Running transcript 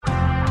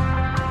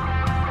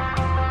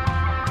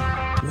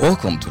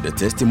Welcome to the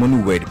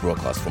Testimony Word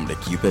broadcast from the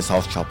Keepers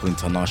House Chapel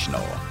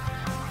International.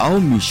 Our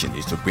mission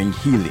is to bring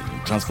healing,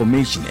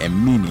 transformation,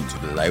 and meaning to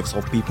the lives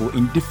of people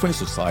in different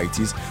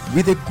societies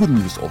with the good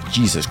news of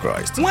Jesus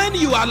Christ. When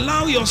you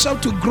allow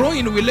yourself to grow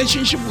in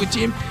relationship with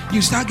Him,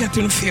 you start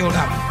getting filled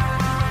up.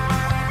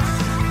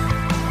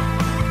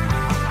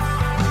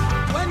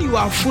 When you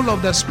are full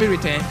of the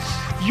Spirit,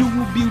 you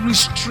will be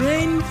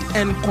restrained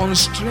and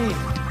constrained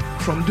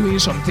from doing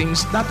some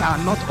things that are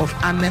not of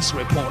honest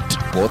report.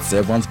 God's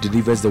servant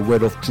delivers the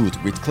word of truth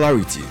with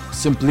clarity,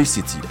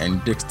 simplicity,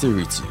 and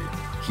dexterity.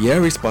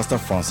 Here is Pastor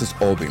Francis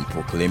Albin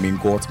proclaiming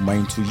God's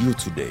mind to you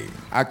today.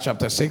 Acts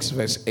chapter 6,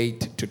 verse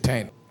 8 to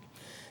 10.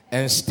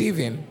 And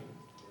Stephen,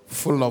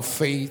 full of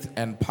faith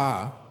and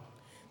power,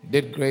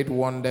 did great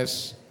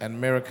wonders and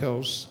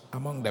miracles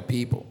among the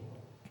people.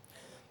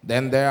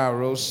 Then there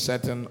arose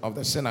certain of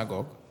the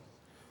synagogue,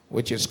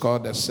 which is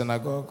called the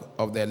synagogue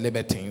of the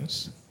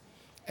Libertines,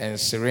 and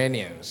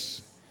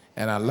Cyrenians,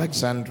 and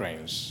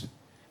Alexandrians,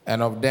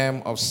 and of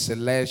them of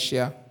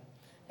Cilicia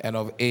and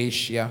of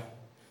Asia,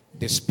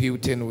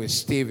 disputing with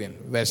Stephen.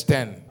 Verse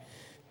 10.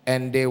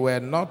 And they were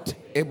not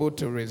able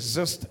to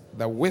resist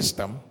the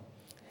wisdom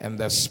and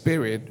the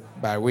spirit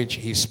by which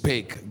he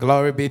spake.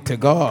 Glory be to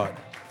God.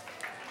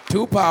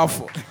 Too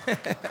powerful.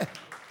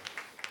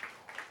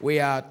 We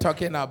are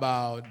talking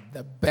about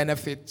the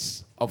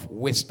benefits of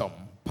wisdom,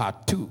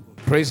 part 2.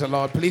 Praise the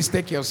Lord. Please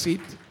take your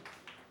seat.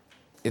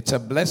 It's a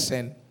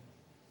blessing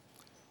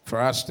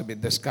for us to be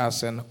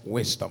discussing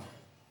wisdom.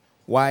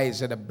 Why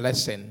is it a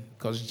blessing?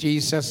 Because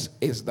Jesus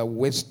is the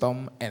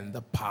wisdom and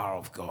the power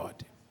of God.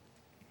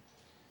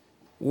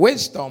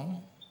 Wisdom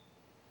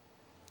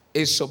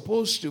is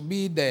supposed to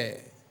be the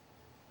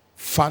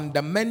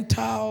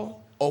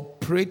fundamental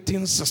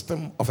operating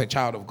system of a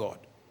child of God.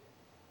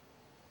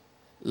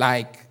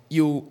 Like,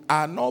 you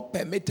are not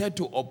permitted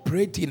to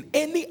operate in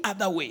any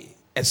other way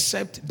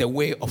except the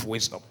way of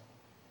wisdom.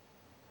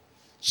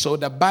 So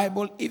the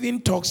Bible even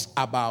talks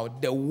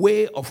about the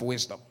way of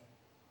wisdom.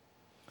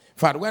 In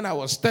fact, when I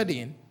was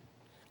studying,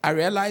 I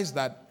realized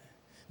that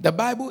the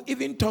Bible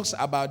even talks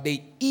about the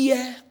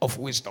ear of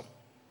wisdom.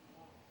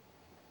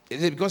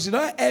 Is it because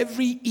not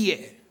every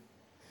ear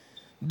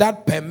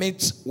that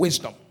permits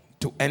wisdom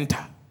to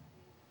enter?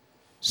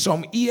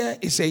 Some ear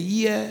is a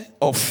ear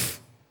of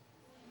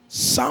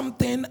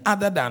something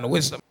other than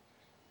wisdom.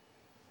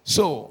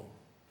 So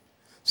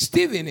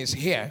Stephen is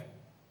here,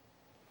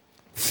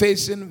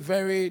 facing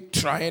very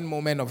trying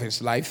moment of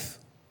his life.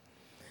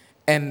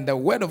 And the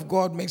word of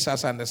God makes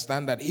us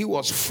understand that he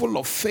was full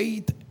of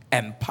faith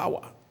and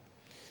power,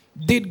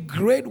 did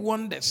great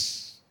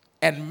wonders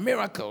and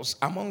miracles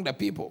among the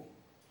people.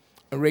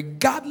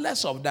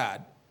 Regardless of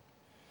that,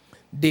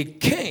 they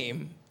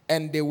came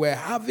and they were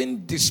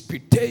having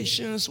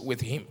disputations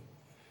with him.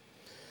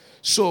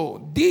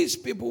 So these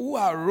people who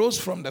arose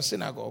from the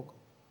synagogue,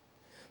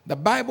 the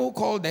Bible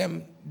called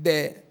them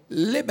the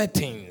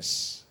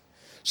libertines.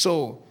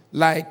 So,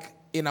 like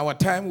in our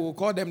time, we'll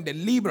call them the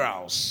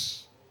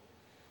liberals.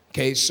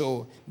 Okay,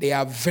 so they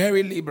are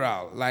very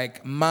liberal.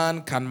 Like,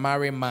 man can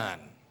marry man,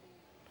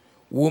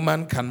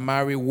 woman can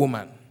marry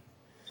woman.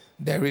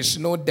 There is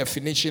no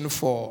definition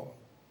for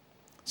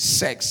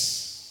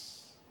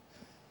sex,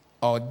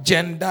 or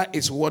gender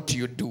is what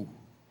you do,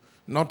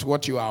 not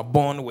what you are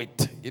born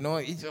with. You know,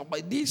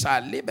 these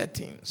are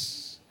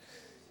libertines.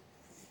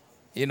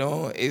 You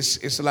know,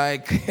 it's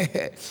like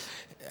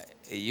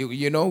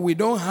You know, we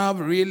don't have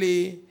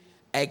really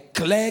a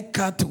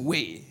clear-cut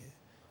way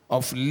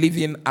of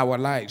living our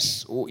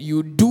lives.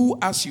 You do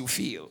as you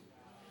feel.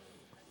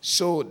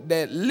 So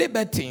the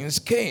libertines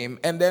came,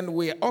 and then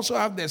we also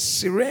have the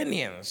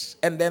Cyrenians,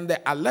 and then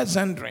the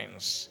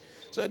Alexandrians.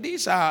 So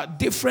these are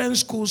different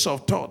schools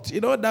of thought.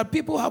 You know, that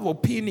people have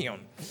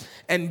opinion,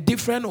 and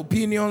different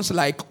opinions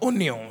like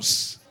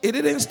onions. It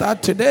didn't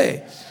start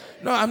today.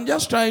 No, I'm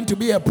just trying to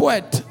be a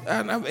poet.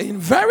 And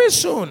very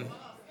soon,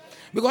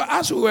 because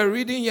as we were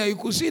reading here, you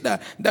could see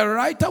that the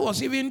writer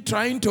was even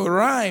trying to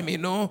rhyme, you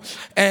know,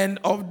 and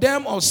of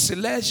them of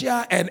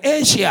Cilicia and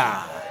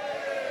Asia.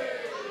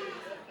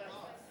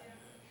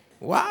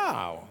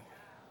 Wow.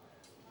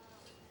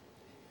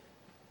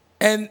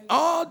 And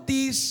all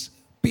these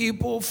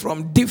people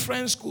from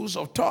different schools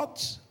of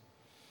thought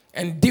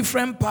and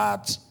different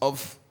parts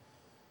of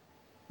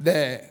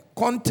the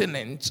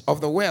continent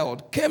of the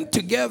world came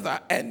together,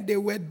 and they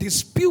were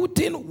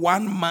disputing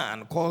one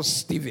man called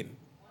Stephen.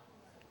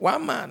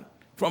 One man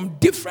from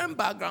different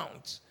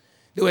backgrounds.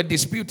 They were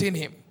disputing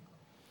him.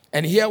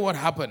 And hear what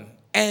happened.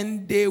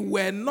 And they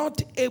were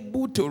not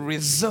able to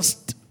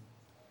resist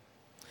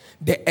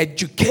the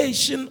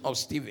education of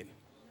Stephen.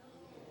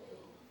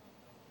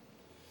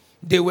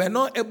 They were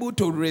not able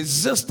to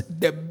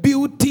resist the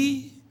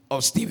beauty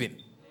of Stephen.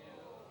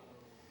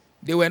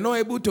 They were not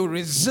able to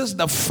resist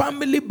the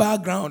family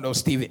background of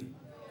Stephen,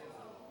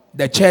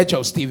 the church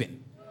of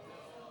Stephen,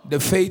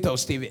 the faith of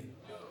Stephen.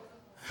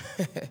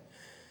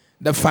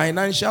 The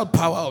financial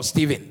power of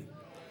Stephen.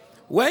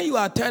 When you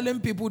are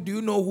telling people, do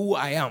you know who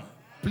I am?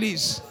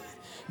 Please,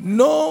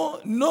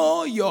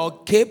 know your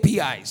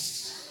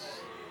KPIs.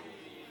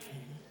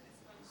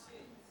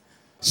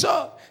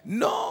 So,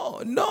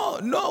 no,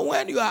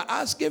 when you are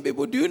asking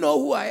people, do you know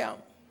who I am?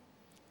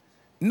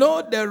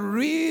 Know the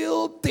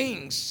real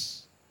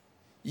things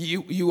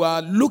you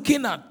are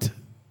looking at.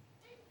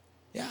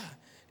 Yeah.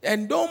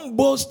 And don't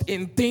boast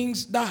in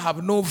things that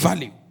have no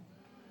value.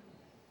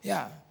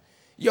 Yeah.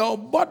 Your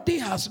body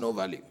has no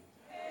value.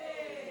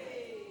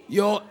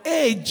 Your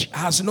age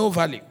has no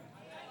value.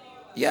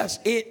 Yes.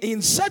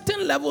 In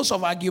certain levels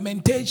of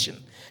argumentation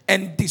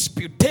and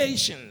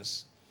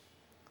disputations,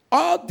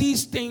 all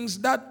these things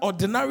that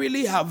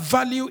ordinarily have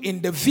value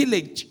in the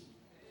village,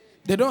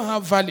 they don't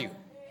have value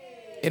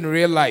in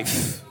real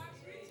life.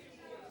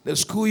 The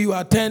school you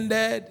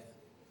attended,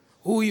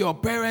 who your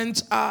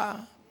parents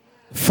are,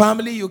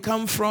 family you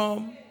come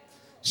from,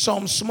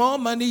 some small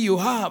money you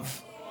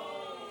have.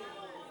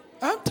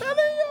 I'm telling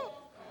you,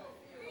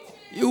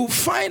 you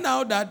find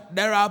out that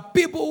there are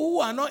people who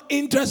are not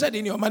interested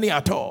in your money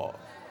at all.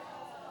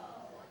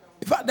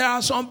 In fact, there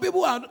are some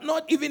people who are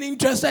not even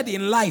interested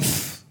in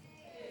life,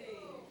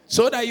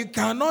 so that you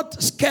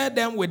cannot scare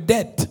them with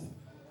debt.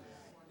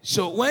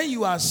 So when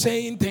you are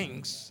saying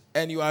things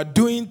and you are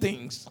doing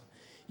things,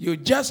 you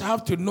just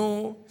have to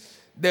know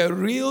the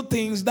real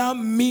things that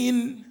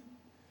mean,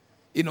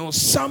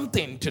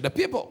 something to the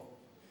people.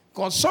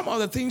 Because some of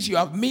the things you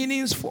have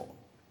meanings for,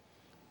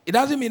 it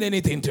doesn't mean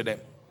anything to them.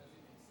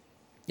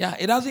 Yeah,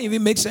 it doesn't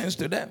even make sense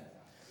to them.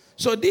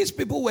 So these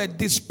people were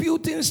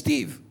disputing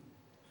Steve.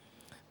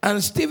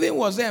 And Stephen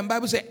was there, and the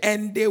Bible said,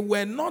 and they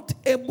were not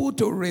able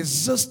to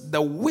resist the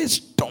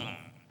wisdom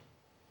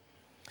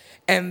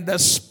and the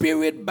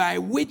spirit by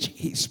which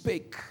he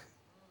spake.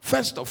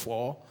 First of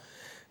all,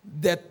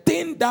 the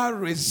thing that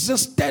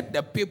resisted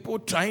the people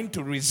trying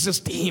to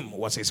resist him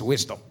was his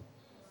wisdom.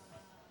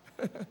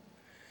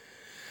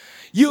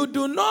 You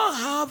do not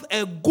have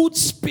a good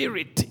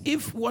spirit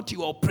if what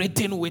you are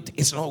operating with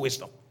is not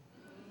wisdom.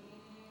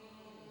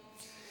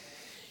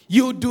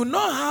 You do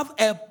not have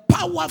a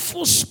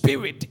powerful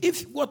spirit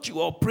if what you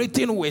are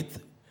operating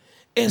with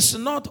is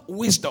not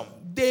wisdom.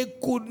 They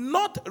could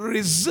not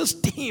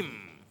resist him.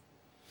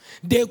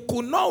 They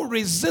could not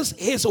resist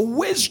his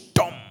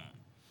wisdom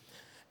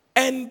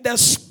and the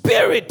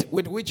spirit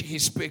with which he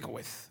spake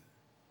with.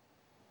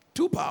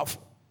 Too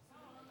powerful.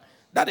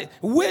 That is,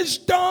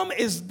 wisdom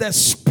is the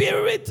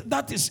spirit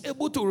that is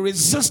able to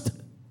resist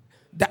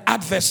the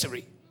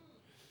adversary.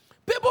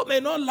 People may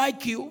not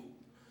like you,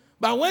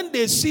 but when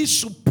they see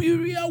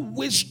superior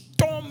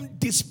wisdom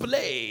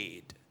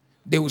displayed,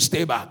 they will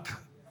stay back.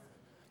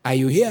 Are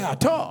you here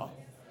at all?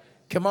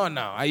 Come on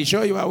now. Are you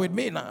sure you are with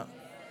me now?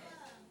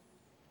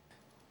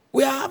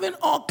 We are having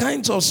all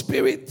kinds of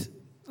spirit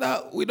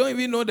that we don't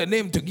even know the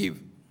name to give.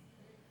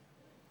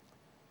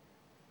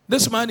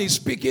 This man is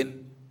speaking.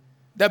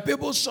 The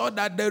people saw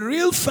that the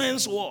real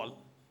fence wall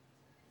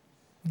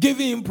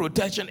giving him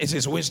protection is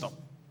his wisdom.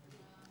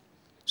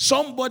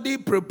 Somebody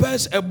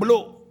prepares a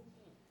blow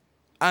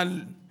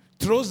and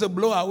throws the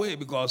blow away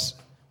because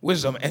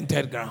wisdom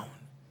entered ground.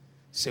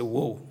 Say,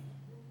 whoa,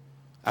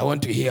 I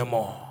want to hear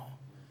more.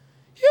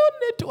 You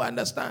need to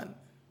understand.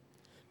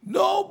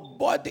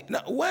 Nobody,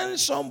 now, when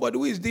somebody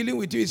who is dealing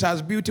with you is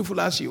as beautiful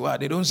as you are,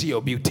 they don't see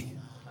your beauty.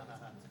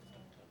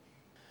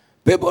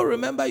 People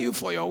remember you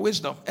for your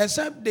wisdom,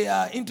 except they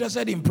are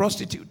interested in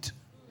prostitute.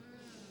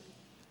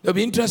 They'll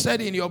be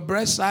interested in your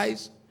breast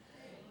size,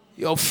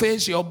 your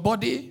face, your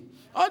body.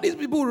 All these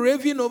people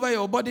raving over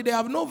your body, they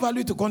have no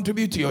value to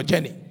contribute to your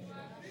journey.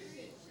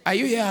 Are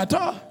you here at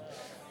all?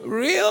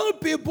 Real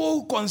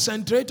people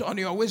concentrate on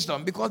your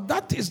wisdom because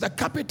that is the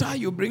capital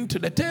you bring to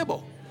the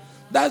table.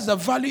 That's the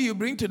value you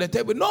bring to the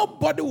table.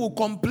 Nobody will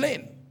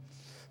complain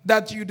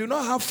that you do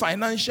not have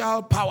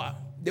financial power.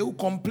 They will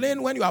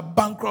complain when you are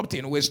bankrupt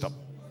in wisdom.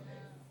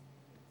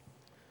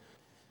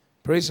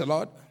 Praise the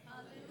Lord.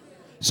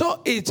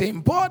 So it's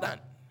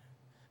important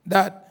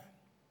that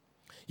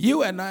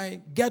you and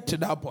I get to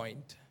that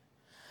point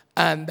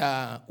and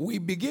we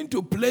begin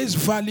to place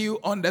value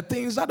on the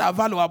things that are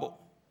valuable,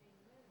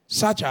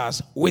 such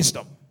as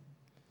wisdom.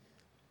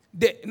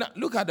 Now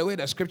look at the way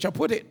the scripture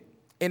put it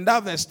in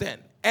that verse 10.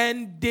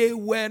 And they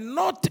were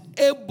not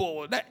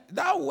able.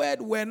 That word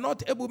 "were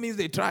not able" means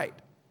they tried.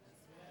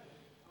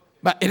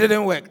 But it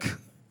didn't work.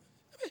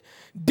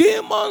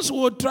 Demons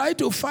will try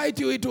to fight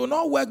you. It will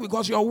not work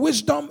because your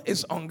wisdom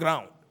is on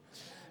ground.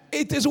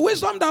 It is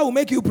wisdom that will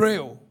make you pray.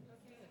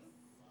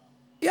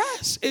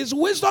 Yes, it's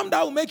wisdom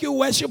that will make you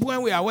worship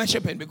when we are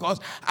worshiping,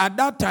 because at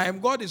that time,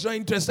 God is not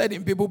interested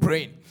in people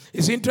praying.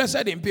 He's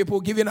interested in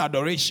people giving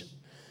adoration.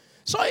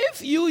 So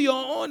if your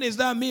own is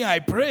that me, I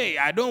pray,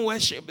 I don't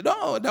worship.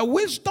 No, the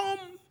wisdom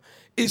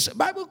is,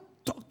 Bible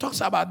talks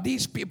about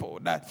these people,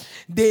 that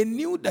they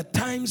knew the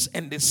times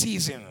and the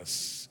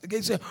seasons.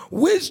 Okay, so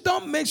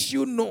wisdom makes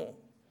you know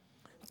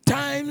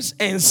times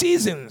and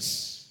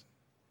seasons.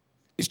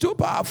 It's too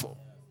powerful.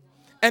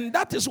 And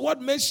that is what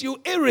makes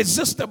you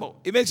irresistible.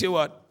 It makes you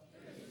what?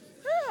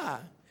 Yeah.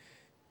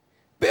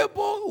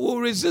 People will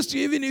resist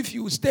you even if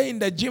you stay in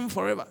the gym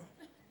forever.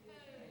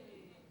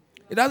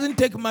 It doesn't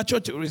take much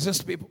to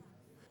resist people.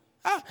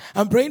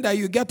 I'm praying that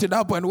you get to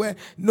that point where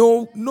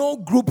no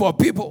group of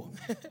people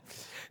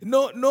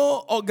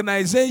no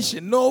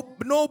organization,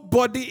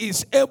 nobody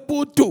is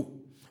able to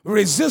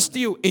resist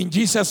you in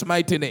Jesus'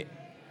 mighty name.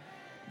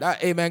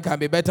 That amen can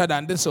be better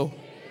than this. So,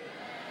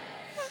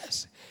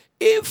 yes.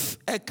 If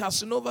a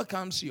Casanova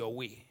comes your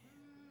way,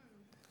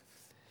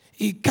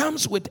 he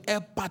comes with a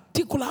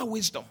particular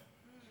wisdom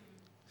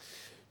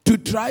to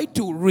try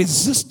to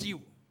resist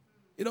you.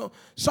 You know,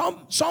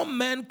 some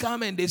men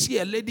come and they see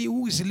a lady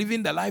who is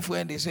living the life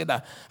where they say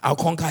that I'll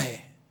conquer her.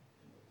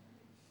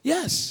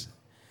 Yes.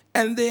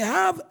 And they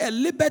have a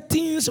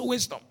libertine's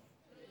wisdom.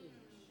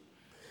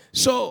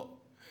 So,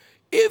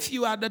 if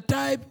you are the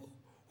type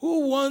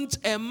who wants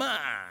a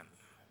man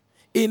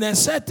in a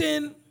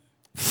certain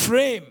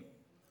frame,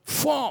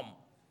 form,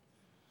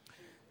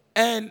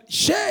 and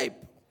shape,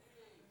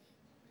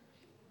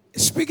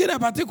 speaking a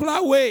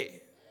particular way,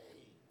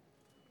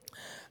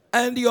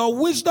 and your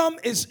wisdom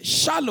is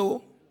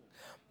shallow,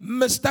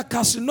 Mr.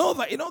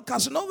 Casanova,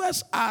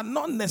 Casanovas are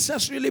not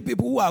necessarily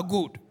people who are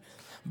good,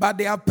 but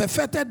they have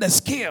perfected the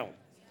skill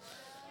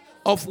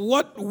of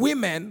what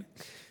women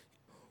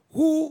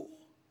who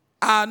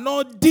are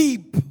not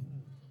deep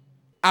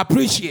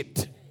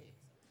appreciate.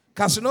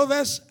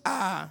 Casanovas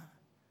are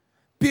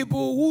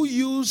people who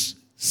use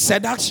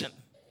seduction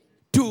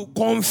to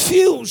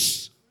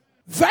confuse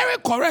very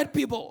correct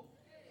people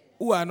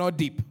who are not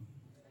deep.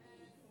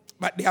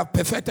 But they have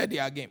perfected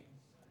their game.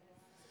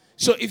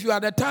 So if you are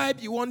the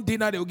type you want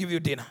dinner, they will give you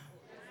dinner.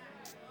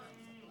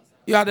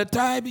 You are the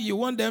type you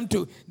want them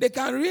to, they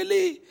can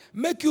really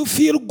make you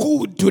feel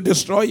good to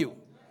destroy you.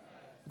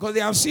 Because they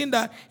have seen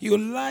that you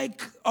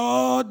like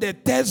all the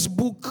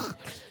textbook,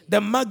 the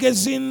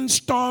magazine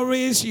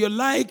stories, you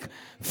like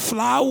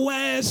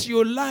flowers,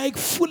 you like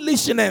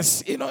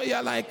foolishness.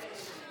 You're like,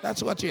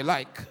 that's what you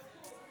like.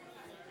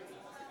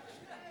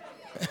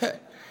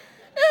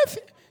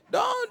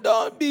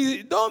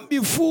 Don't be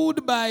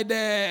fooled by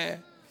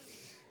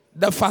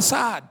the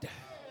facade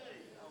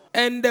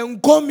and the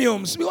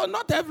encomiums, because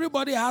not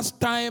everybody has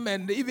time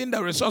and even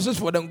the resources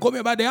for the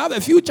encomium, but they have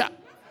a future.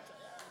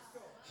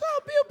 So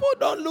people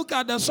don't look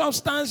at the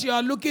substance, you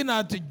are looking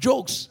at the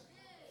jokes.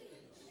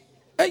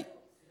 Hey,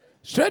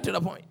 straight to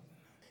the point.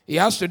 He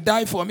has to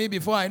die for me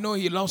before I know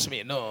he loves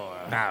me. No,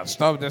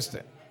 stop this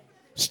thing.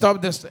 Stop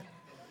this thing.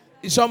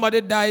 If somebody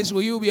dies,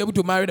 will you be able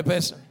to marry the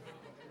person?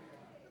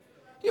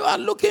 You are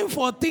looking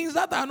for things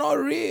that are not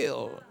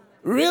real.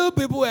 Real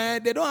people,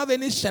 they don't have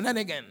any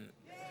shenanigans.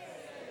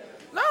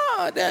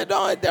 No, they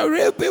don't. The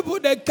real people,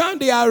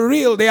 they are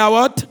real. They are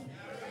what?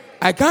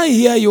 I can't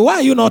hear you. Why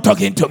are you not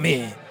talking to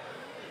me?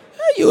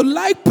 You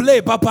like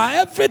play, Papa.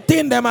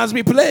 Everything there must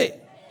be play.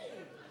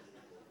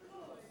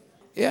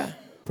 Yeah.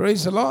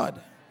 Praise the Lord.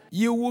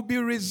 You will be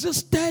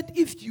resisted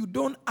if you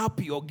don't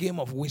up your game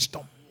of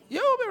wisdom. You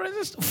will be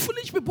resisted.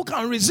 Foolish people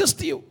can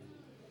resist you.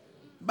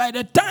 By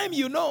the time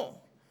you know,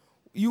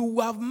 you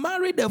have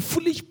married a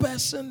foolish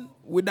person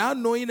without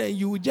knowing, and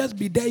you will just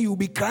be there, you will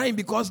be crying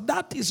because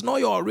that is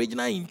not your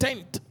original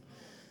intent.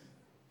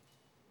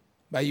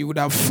 But you would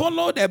have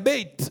followed a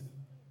bait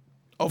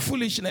of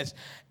foolishness,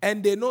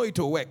 and they know it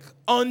will work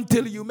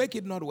until you make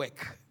it not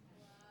work.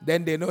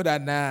 Then they know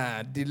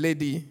that, the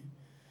lady,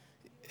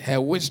 her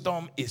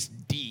wisdom is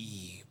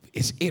deep,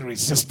 is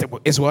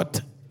irresistible. Is what?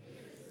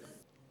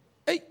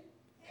 Hey.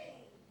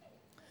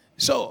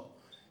 So,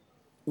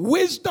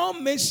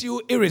 wisdom makes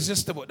you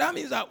irresistible. That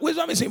means that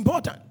wisdom is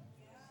important.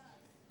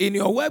 In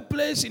your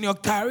workplace, in your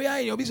career,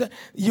 in your business,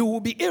 you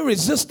will be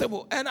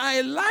irresistible. And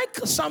I like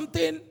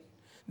something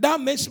that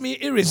makes me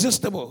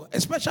irresistible,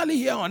 especially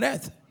here on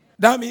earth.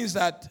 That means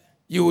that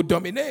you will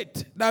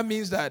dominate. That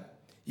means that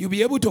you'll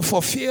be able to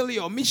fulfill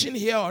your mission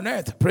here on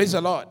earth. Praise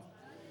the Lord.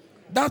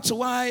 That's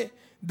why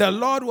the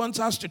Lord wants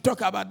us to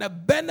talk about the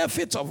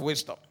benefits of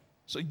wisdom.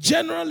 So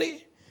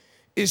generally,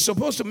 it's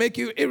supposed to make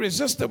you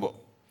irresistible.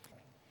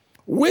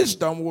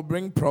 Wisdom will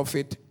bring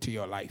profit to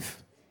your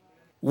life.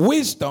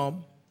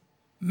 Wisdom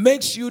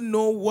makes you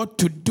know what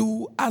to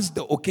do as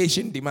the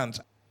occasion demands.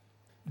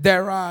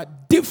 There are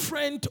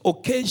different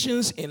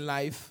occasions in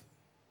life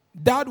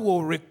that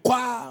will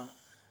require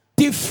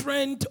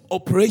different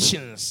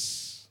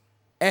operations.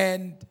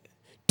 And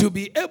to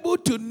be able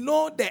to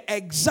know the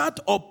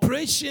exact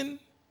operation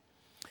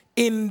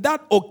in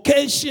that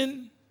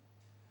occasion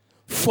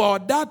for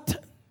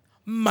that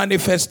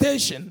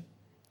manifestation,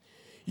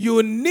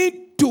 you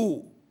need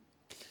to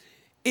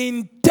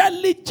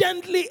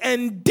intelligently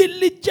and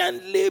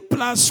diligently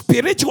plus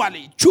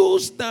spiritually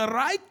choose the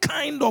right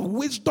kind of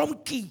wisdom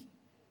key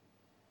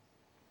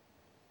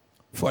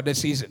for the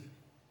season.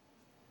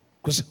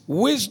 Because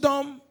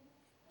wisdom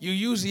you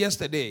used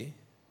yesterday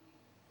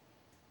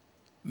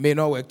may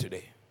not work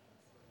today.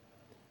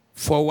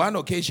 For one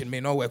occasion may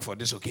not work for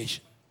this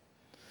occasion.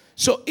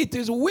 So it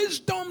is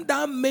wisdom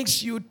that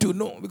makes you to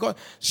know. Because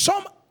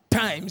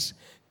sometimes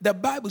the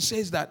Bible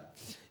says that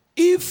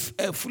if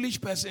a foolish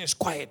person is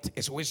quiet,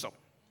 it's wisdom.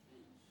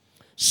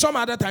 Some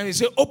other time it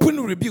says open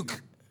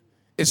rebuke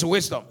is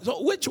wisdom.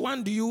 So which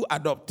one do you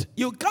adopt?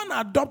 You can't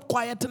adopt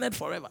quietness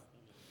forever.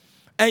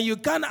 And you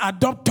can't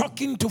adopt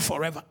talking to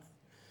forever.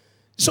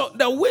 So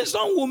the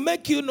wisdom will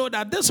make you know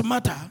that this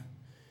matter,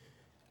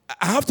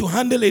 I have to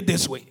handle it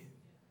this way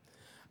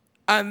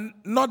and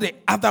not the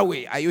other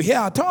way. Are you here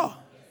at all?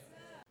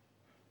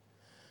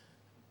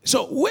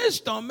 So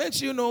wisdom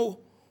makes you know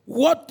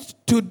what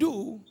to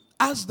do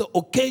as the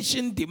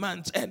occasion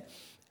demands. And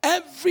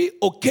every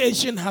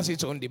occasion has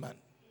its own demand.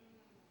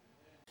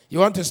 You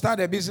want to start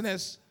a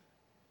business?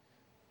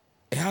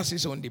 It has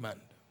its own demand.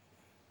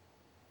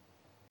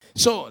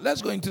 So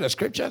let's go into the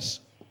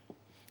scriptures.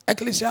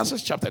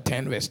 Ecclesiastes chapter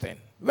 10 verse 10.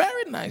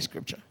 Very nice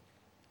scripture.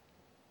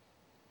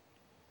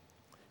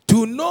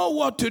 To know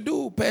what to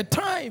do per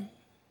time,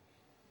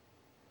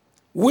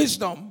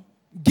 wisdom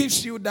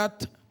gives you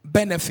that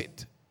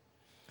benefit.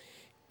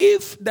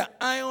 If the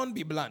iron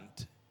be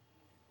blunt,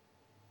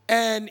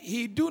 and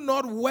he do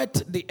not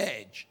wet the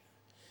edge,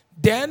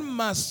 then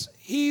must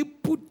he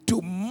put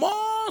to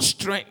more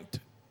strength.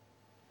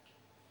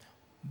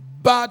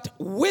 But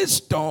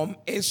wisdom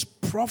is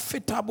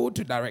profitable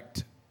to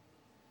direct.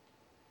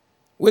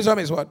 Wisdom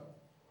is what?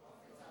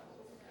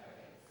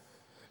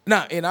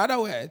 Now, in other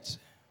words,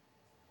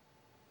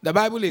 the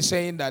Bible is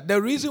saying that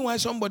the reason why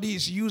somebody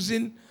is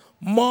using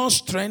more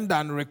strength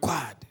than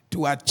required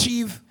to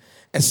achieve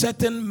a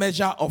certain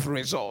measure of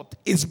result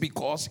is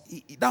because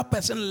that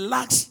person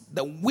lacks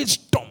the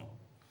wisdom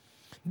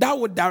that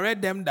would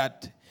direct them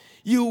that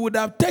you would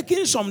have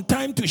taken some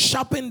time to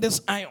sharpen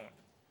this iron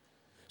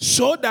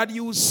so that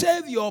you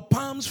save your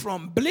palms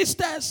from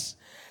blisters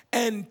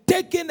and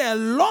taking a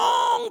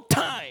long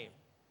time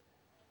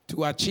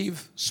to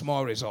achieve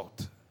small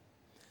result.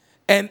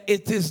 And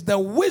it is the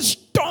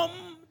wisdom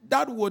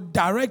that would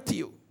direct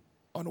you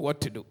on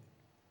what to do.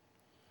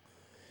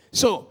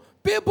 So,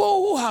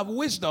 people who have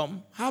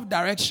wisdom have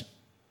direction.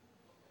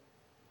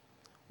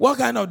 What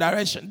kind of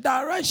direction?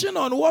 Direction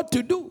on what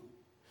to do.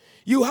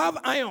 You have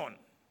iron.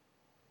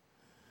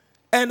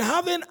 And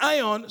having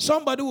iron,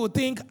 somebody will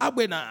think,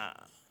 Abena.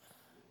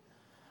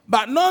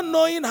 But not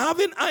knowing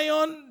having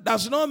iron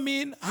does not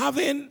mean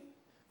having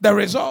the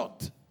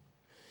result.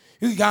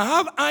 You can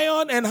have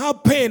iron and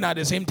have pain at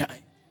the same time.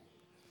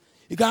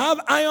 You can have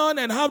iron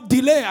and have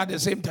delay at the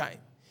same time.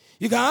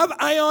 You can have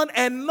iron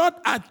and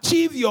not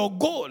achieve your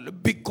goal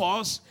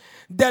because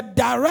the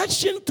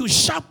direction to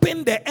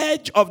sharpen the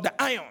edge of the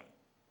iron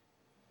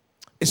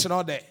is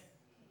not there.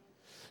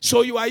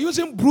 So you are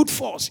using brute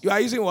force. You are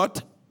using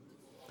what?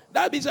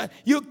 That means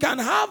you can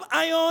have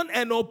iron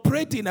and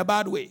operate in a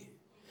bad way.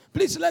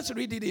 Please, let's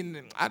read it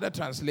in other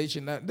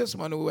translation. This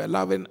one we were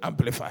loving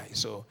Amplify.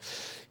 So,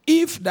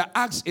 if the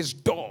axe is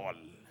dull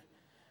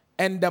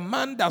and the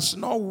man does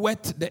not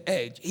wet the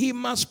edge, he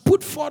must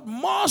put forth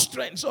more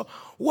strength. So,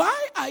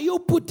 why are you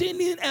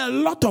putting in a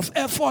lot of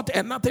effort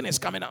and nothing is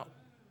coming out?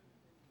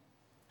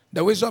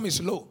 The wisdom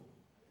is low.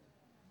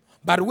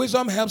 But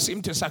wisdom helps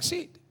him to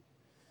succeed.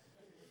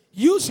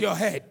 Use your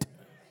head.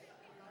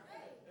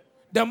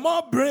 The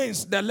more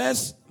brains, the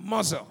less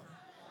muscle.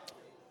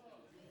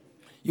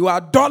 You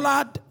are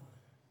dullard,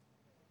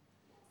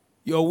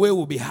 your way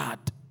will be hard.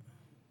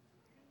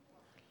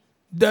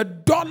 The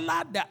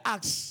duller the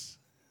axe,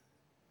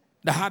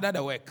 the harder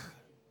the work.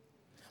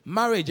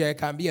 Marriage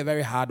can be a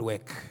very hard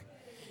work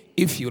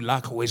if you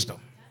lack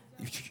wisdom,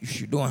 if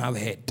you don't have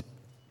head.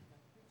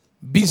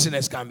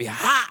 Business can be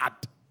hard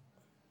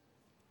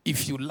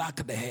if you lack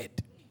the head.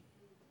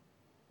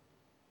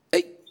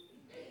 Hey.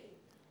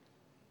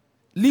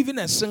 Living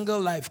a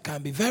single life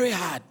can be very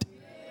hard.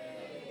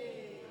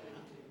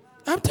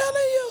 I'm telling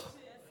you.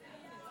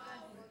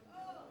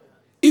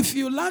 If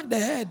you lack the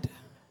head,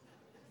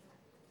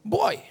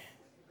 boy,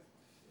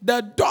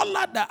 the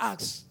duller the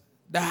axe,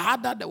 the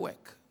harder the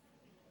work.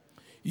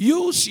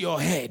 Use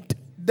your head.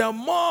 The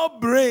more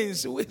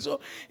brains. So,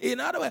 in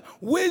other words,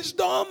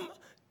 wisdom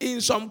in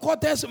some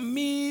quarters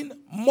mean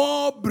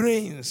more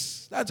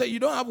brains. That's why you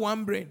don't have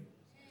one brain.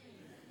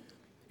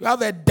 You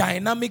have a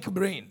dynamic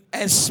brain.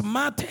 A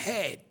smart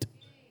head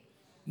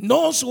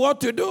knows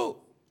what to do.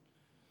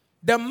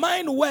 The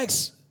mind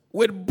works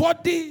with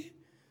body,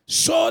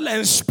 soul,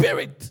 and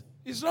spirit.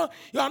 It's not,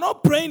 you are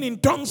not praying in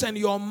tongues and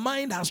your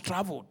mind has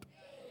traveled.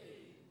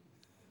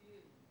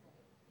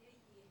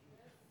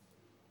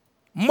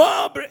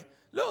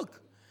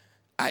 Look,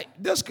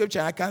 this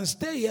scripture, I can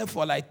stay here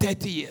for like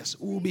 30 years.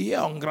 We'll be here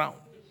on ground.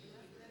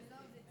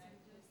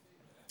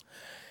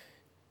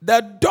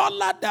 The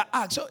duller the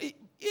axe. So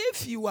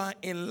if you are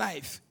in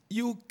life,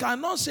 you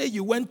cannot say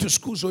you went to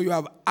school so you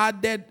have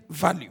added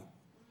value.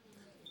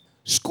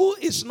 School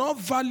is not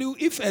value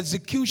if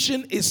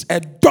execution is a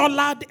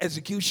dullard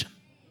execution.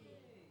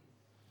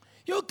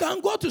 You can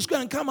go to school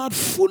and come out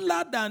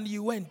fuller than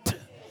you went.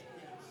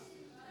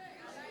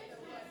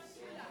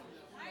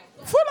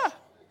 Fuller.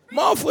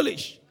 More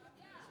foolish.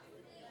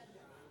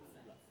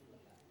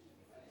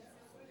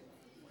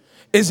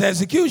 It's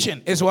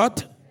execution. It's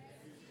what?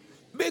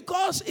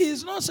 Because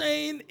he's not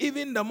saying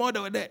even the more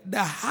the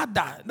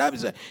harder. That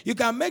means you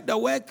can make the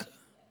work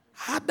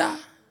harder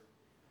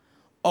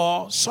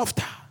or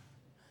softer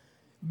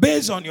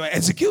based on your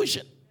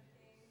execution.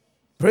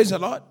 Praise the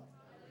Lord.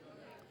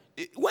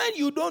 When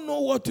you don't know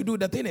what to do,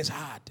 the thing is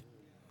hard.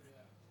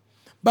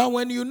 But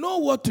when you know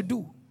what to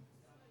do,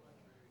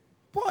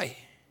 boy,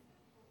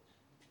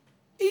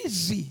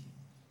 Easy.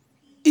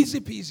 Easy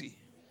peasy.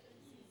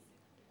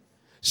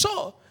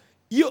 So,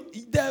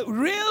 the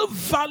real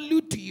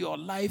value to your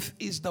life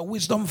is the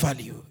wisdom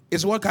value.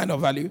 Is what kind of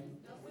value?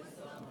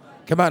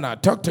 Come on now,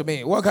 talk to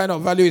me. What kind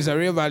of value is the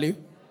real value?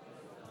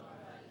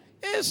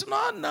 It's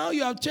not now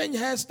you have changed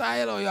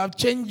hairstyle or you have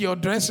changed your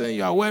dressing,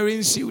 you are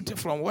wearing suit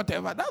from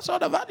whatever. That's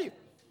not the value.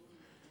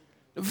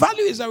 The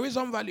value is the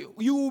wisdom value.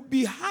 You will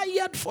be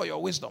hired for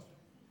your wisdom.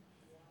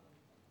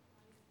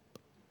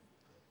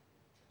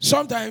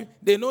 Sometimes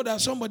they know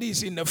that somebody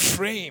is in the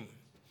frame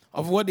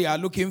of what they are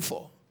looking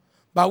for.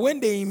 But when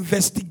they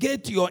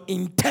investigate your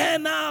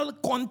internal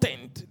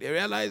content, they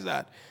realize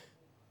that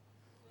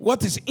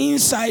what is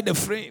inside the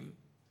frame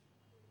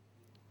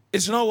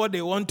is not what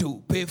they want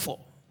to pay for.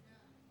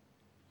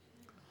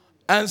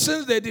 And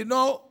since they did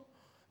not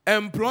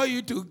employ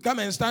you to come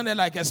and stand there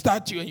like a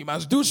statue and you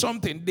must do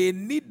something, they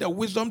need the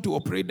wisdom to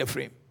operate the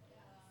frame.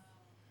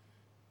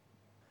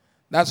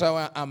 That's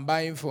why I'm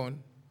buying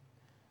phone.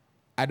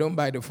 I don't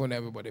buy the phone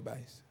everybody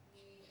buys.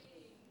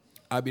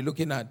 I'll be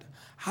looking at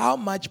how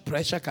much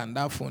pressure can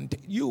that phone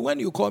take. When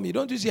you call me,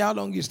 don't you see how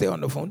long you stay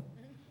on the phone?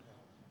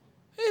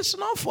 It's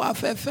not for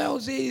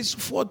FFLs, it's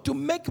for to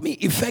make me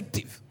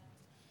effective.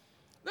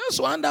 That's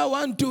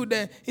one, two,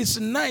 it's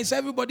nice.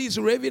 Everybody is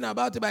raving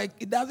about it, but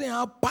it doesn't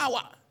have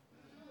power.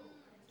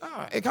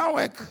 It can't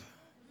work.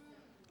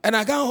 And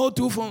I can't hold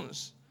two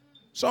phones.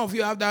 Some of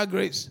you have that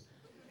grace.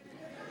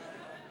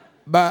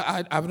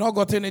 But I've not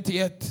gotten it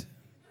yet.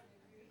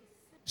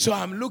 So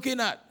I'm looking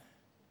at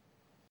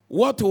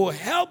what will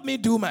help me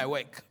do my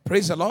work.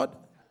 Praise the Lord.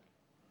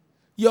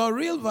 Your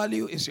real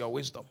value is your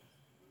wisdom.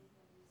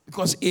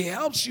 Because it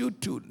helps you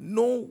to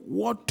know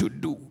what to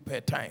do per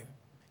time.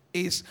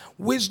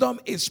 Wisdom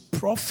is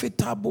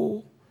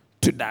profitable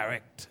to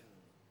direct.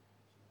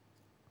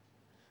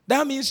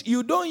 That means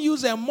you don't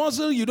use a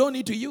muscle you don't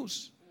need to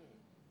use.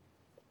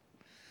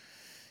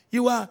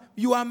 You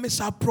are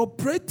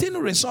misappropriating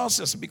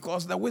resources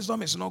because the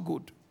wisdom is not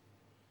good.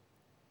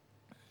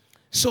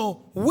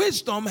 So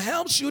wisdom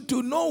helps you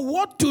to know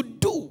what to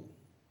do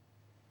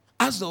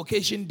as the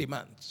occasion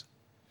demands.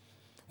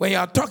 When you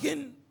are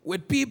talking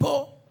with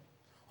people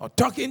or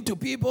talking to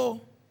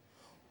people,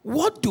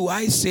 what do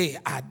I say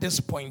at this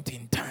point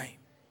in time?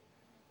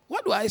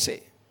 What do I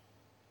say?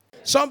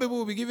 Some people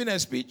will be giving a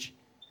speech.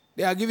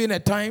 They are giving a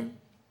time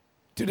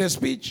to the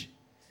speech.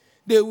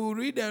 They will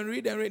read and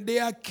read and read.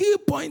 Their key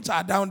points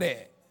are down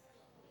there.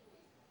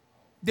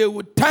 They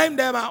will time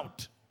them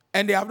out,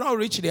 and they have not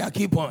reached their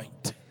key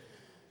point.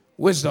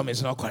 Wisdom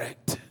is not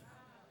correct.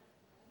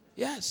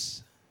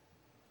 Yes.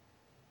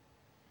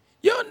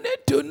 You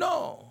need to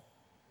know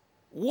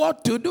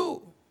what to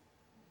do.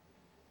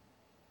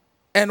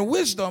 And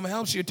wisdom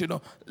helps you to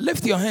know.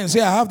 Lift your hands. Say,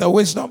 I have the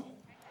wisdom.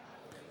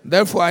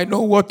 Therefore, I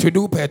know what to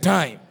do per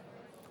time.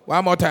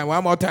 One more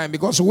time.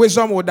 Because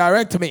wisdom will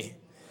direct me.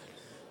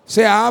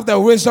 Say, I have the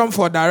wisdom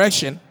for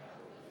direction.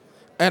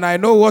 And I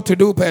know what to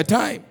do per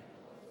time.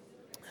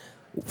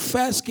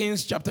 1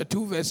 Kings chapter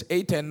 2, verse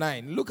 8 and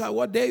 9. Look at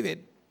what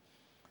David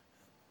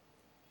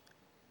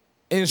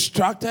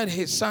instructed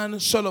his son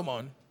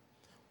Solomon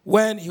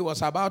when he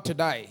was about to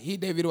die.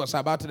 David was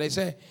about to die. He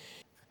said,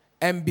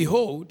 and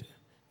behold,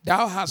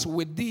 thou hast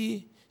with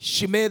thee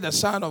Shimei the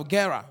son of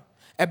Gera,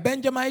 a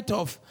Benjamite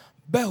of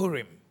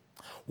Behurim,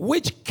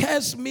 which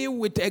cursed me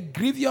with a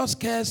grievous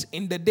curse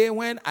in the day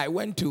when I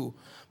went to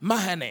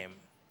Mahanaim.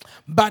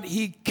 But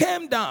he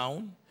came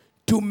down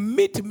to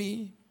meet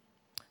me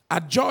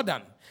at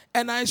Jordan,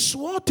 and I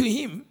swore to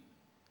him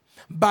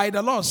by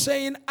the Lord,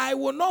 saying, I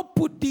will not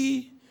put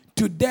thee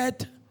to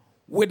death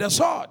with the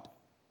sword.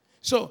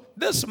 So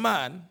this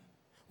man,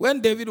 when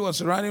David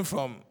was running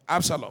from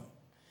Absalom,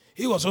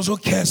 he was also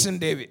cursing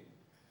David.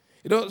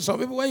 You know, some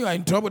people, when you are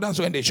in trouble, that's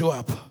when they show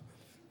up.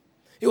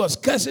 He was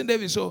cursing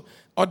David. So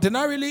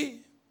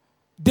ordinarily,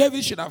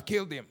 David should have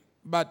killed him.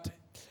 But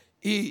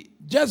he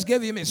just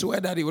gave him his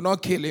word that he would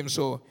not kill him.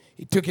 So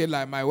he took it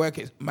like, my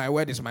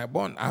word is my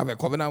bond. I have a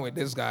covenant with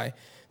this guy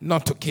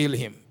not to kill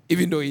him,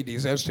 even though he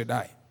deserves to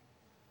die.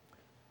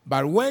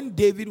 But when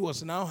David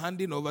was now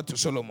handing over to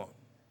Solomon,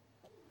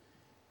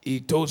 he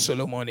told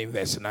Solomon in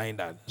verse 9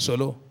 that,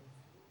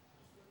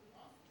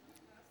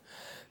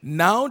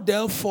 now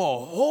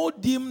therefore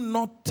hold him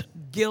not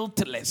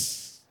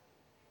guiltless,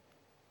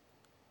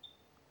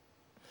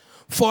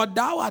 for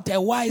thou art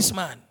a wise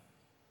man.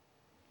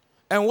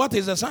 And what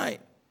is the sign?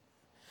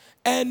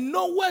 And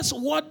knowest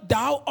what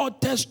thou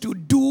oughtest to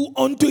do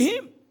unto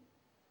him.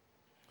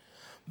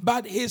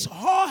 But his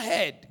hoar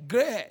head,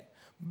 gray head,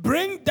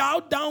 bring thou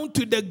down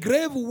to the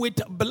grave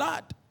with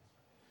blood.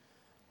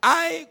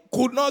 I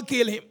could not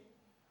kill him,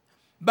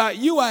 but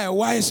you are a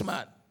wise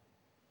man.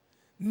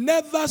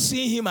 Never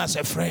see him as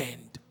a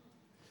friend.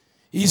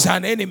 He's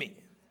an enemy.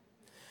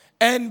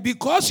 And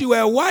because you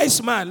are a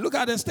wise man, look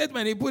at the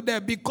statement he put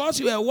there, because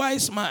you are a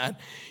wise man,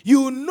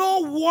 you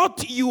know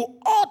what you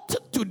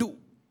ought to do.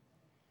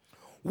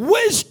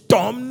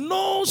 Wisdom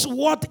knows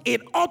what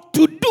it ought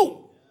to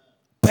do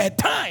per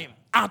time,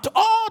 at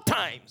all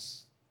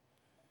times.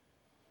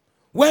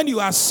 When you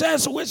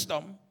assess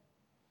wisdom,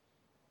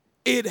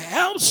 It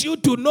helps you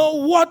to know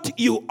what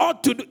you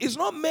ought to do. It's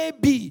not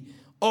maybe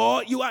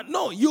or you are,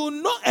 no, you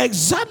know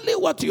exactly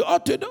what you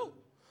ought to do.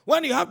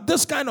 When you have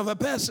this kind of a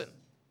person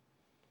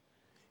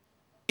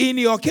in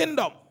your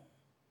kingdom,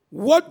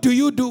 what do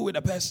you do with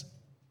a person?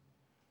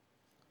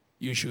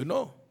 You should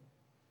know.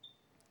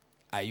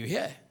 Are you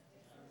here?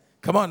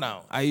 Come on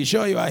now. Are you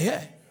sure you are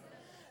here?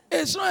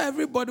 It's not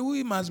everybody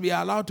who must be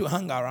allowed to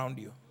hang around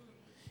you.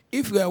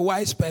 If you're a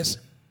wise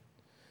person,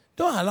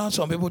 don't allow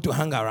some people to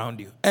hang around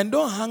you. And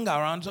don't hang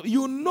around. So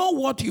you know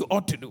what you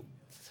ought to do.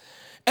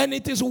 And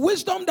it is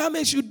wisdom that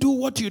makes you do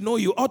what you know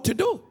you ought to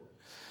do.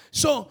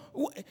 So,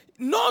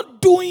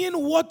 not doing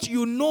what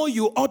you know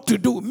you ought to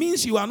do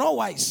means you are not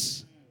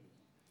wise.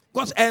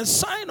 Because a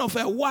sign of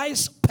a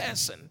wise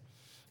person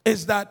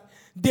is that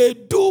they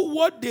do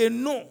what they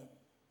know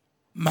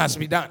must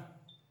be done.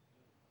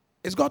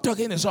 Is God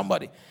talking to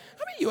somebody? I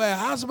mean, you're a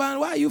husband.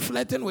 Why are you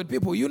flirting with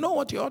people? You know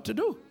what you ought to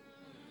do.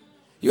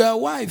 You're a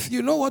wife.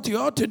 You know what you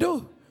ought to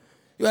do.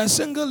 You're a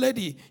single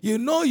lady. You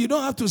know you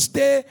don't have to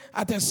stay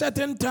at a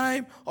certain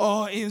time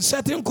or in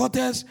certain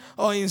quarters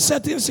or in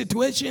certain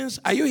situations.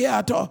 Are you here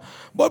at all?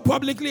 Both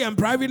publicly and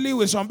privately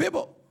with some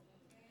people.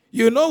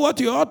 You know what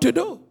you ought to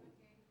do.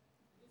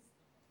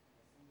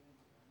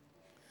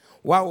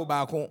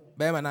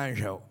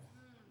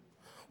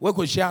 We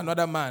could share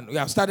another man. We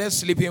have started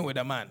sleeping with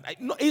a man.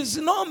 It's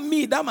not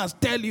me that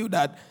must tell you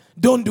that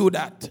don't do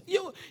that.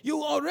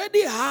 You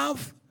already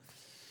have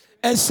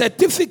a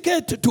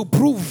certificate to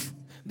prove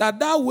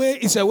that way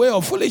is a way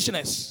of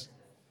foolishness.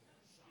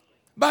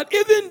 But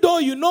even though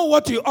you know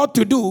what you ought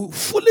to do,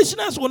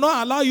 foolishness will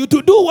not allow you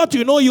to do what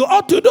you know you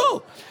ought to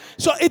do.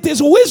 So it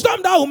is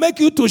wisdom that will make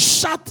you to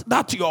shut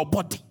that your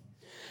body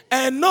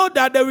and know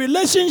that the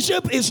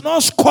relationship is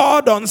not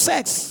scored on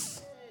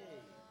sex.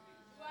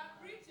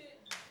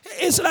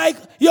 It's like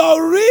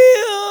your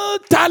real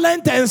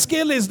talent and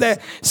skill is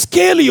the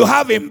skill you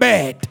have in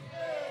bed.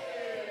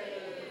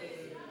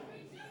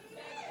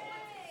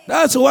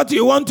 That's what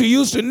you want to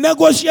use to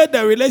negotiate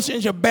the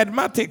relationship.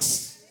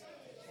 Bedmatics.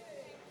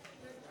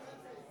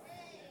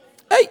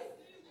 Hey.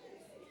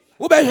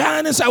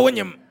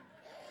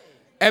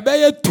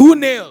 A 2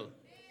 nail,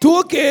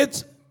 2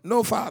 kids,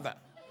 no father.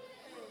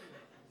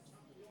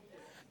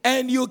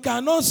 And you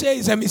cannot say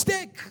it's a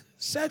mistake.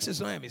 Sex is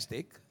not a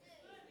mistake.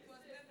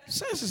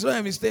 Sex is not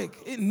a mistake.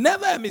 It's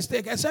never a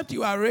mistake except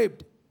you are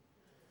raped.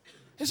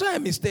 It's not a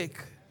mistake.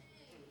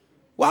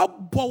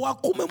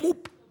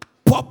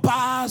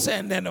 Papas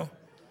and then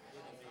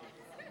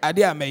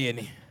Adia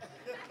Mayeni.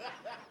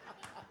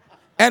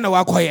 And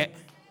a quiet.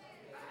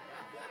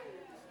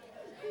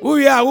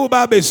 We are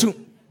Ubabesu.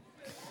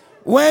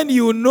 When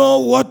you know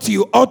what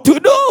you ought to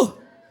do,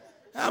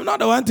 I'm not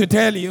the one to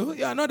tell you.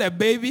 You are not a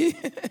baby.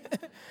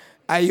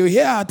 Are you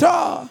here at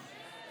all?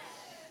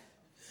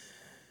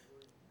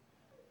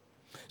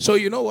 So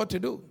you know what to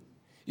do.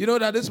 You know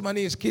that this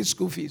money is kids'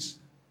 school fees.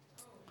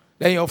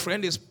 Then your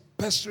friend is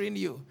pestering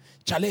you.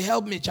 Charlie,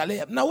 help me. Charlie,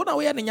 help. Now, what are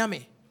we at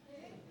Nyame?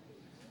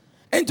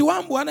 And to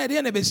one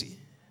idea,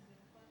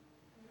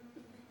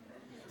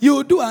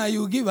 you do and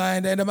you give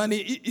and then the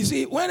money. You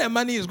see, when the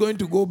money is going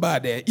to go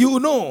bad,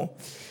 you know,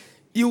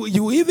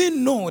 you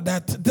even know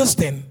that this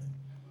thing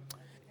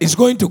is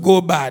going to go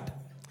bad.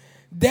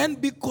 Then,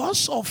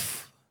 because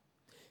of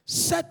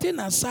setting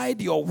aside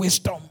your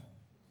wisdom,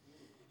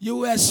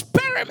 you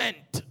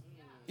experiment.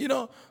 You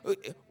know,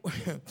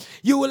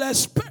 you will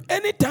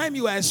anytime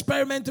you are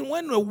experimenting,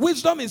 when the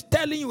wisdom is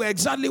telling you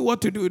exactly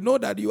what to do, know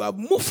that you have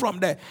moved from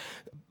the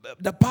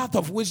path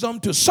of wisdom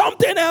to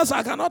something else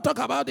I cannot talk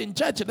about in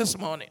church this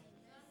morning.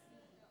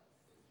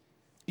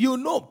 You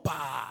know,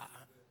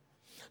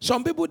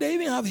 some people, they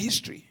even have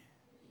history.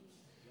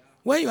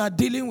 When you are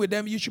dealing with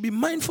them, you should be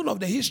mindful of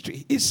the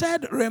history. It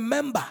said,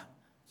 remember.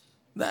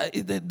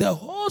 The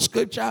whole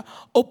scripture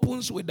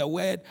opens with the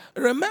word,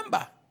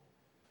 remember.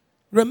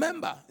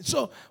 Remember.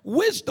 So,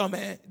 wisdom,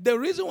 the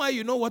reason why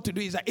you know what to do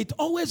is that it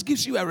always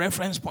gives you a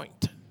reference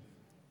point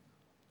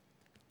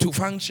to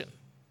function.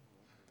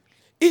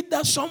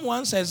 Either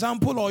someone's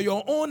example or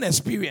your own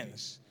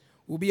experience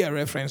will be a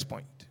reference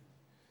point.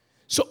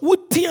 So,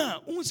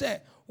 who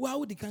say, why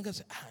would the kanka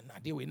say,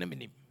 they were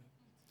name,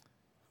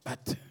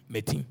 but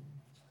meeting.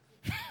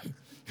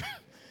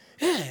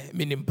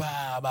 Minim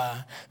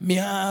baba,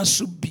 mia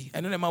subi,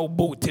 and then my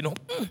boat, you know,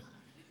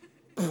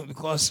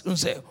 because you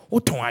say,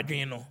 what do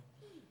you know?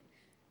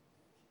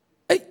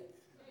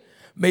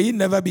 May it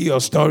never be your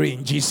story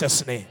in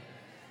Jesus' name.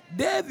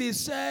 David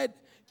said,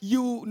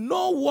 you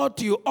know what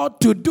you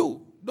ought to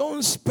do.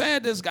 Don't spare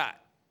this guy.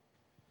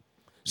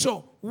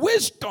 So,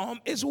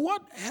 wisdom is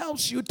what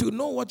helps you to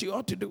know what you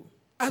ought to do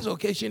as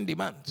occasion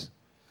demands.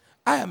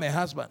 I am a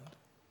husband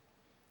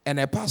and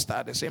a pastor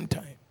at the same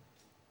time.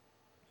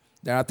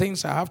 There are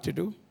things I have to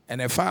do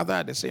and a father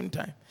at the same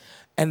time.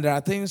 And there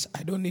are things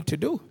I don't need to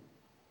do.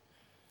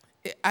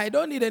 I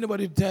don't need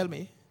anybody to tell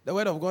me. The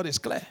word of God is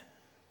clear.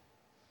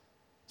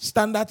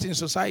 Standards in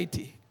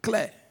society,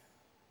 clear.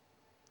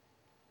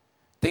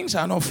 Things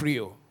are not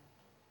free.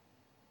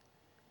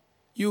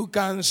 You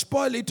can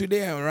spoil it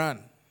today and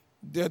run.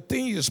 The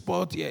thing you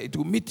spot here, it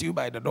will meet you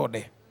by the door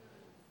there.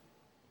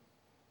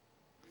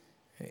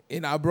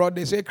 In abroad,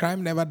 they say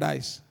crime never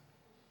dies.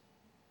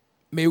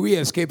 May we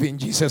escape in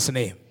Jesus'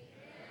 name.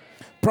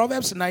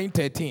 Proverbs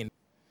 9:13.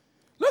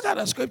 Look at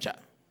the scripture.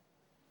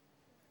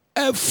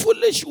 A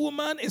foolish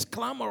woman is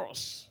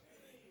clamorous.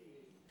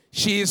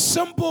 She is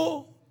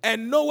simple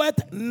and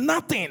knoweth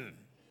nothing.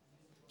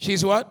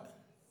 She's what?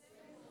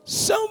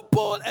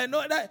 Simple and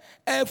knoweth that.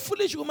 A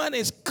foolish woman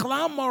is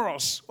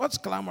clamorous. What's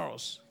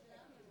clamorous?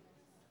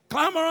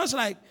 Clamorous,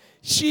 like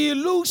she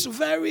looks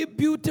very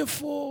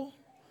beautiful.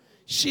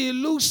 She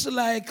looks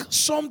like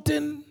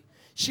something.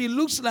 She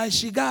looks like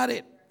she got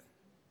it.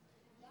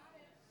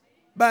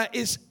 But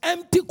it's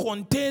empty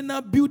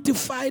container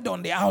beautified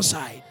on the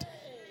outside.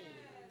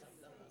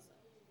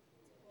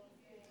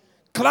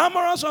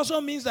 Clamorous also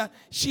means that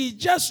she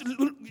just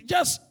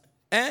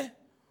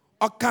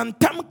or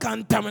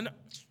cantam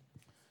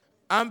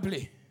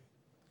amply.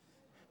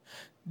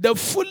 The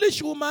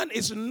foolish woman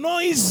is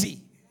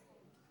noisy,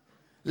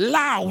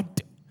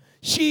 loud.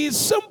 She is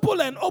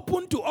simple and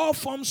open to all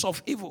forms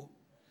of evil.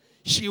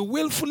 She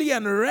willfully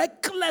and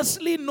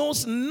recklessly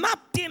knows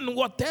nothing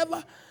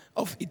whatever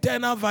of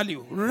eternal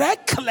value.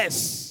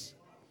 Reckless.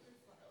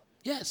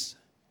 Yes.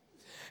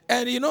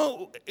 And you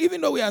know, even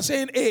though we are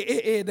saying,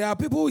 hey, there are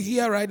people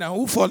here right now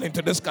who fall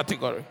into this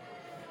category.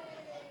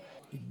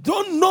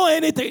 Don't know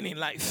anything in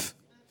life.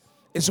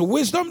 It's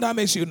wisdom that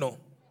makes you know.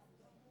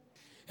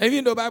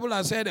 Even though the Bible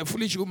has said a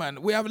foolish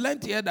woman, we have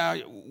learned here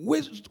that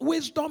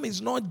wisdom is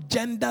not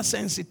gender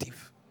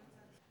sensitive.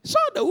 So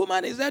the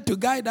woman is there to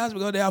guide us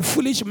because they are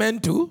foolish men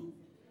too.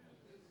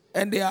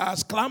 And they are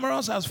as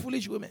clamorous as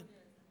foolish women.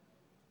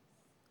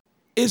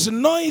 It's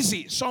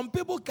noisy. Some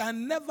people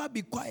can never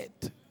be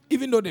quiet,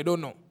 even though they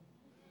don't know.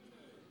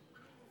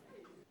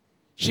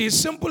 She is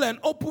simple and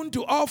open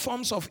to all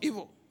forms of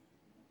evil.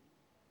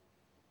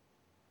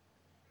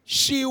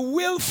 She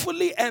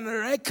willfully and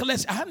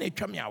reckless.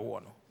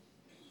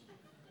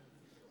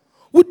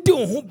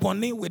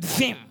 With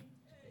him.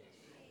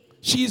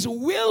 She is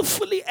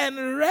willfully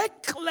and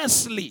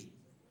recklessly.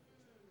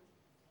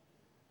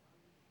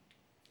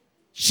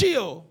 She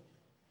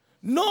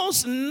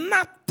knows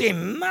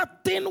nothing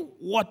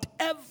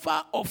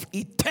whatever of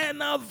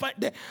eternal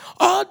value.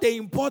 All the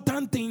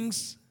important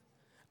things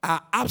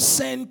are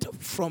absent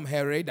from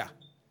her radar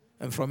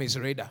and from his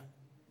radar.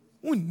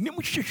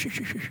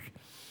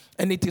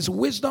 And it is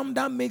wisdom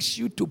that makes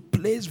you to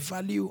place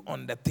value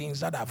on the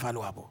things that are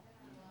valuable.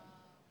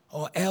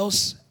 Or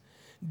else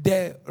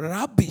the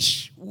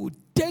rubbish would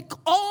take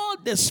all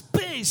the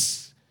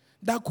space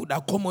that could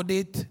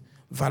accommodate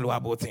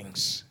valuable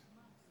things.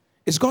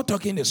 Is God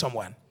talking to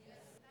someone?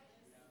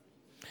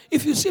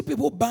 If you see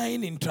people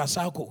buying in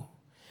Trasaco,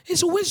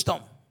 it's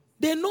wisdom.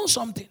 They know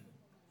something.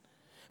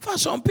 For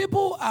some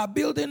people are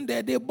building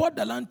there, they bought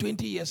the land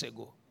 20 years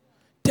ago,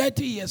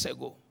 30 years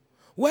ago,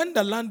 when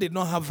the land did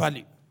not have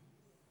value.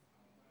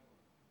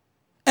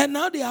 And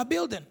now they are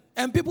building,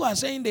 and people are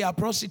saying they are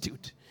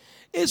prostitute.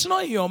 It's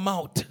not in your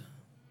mouth.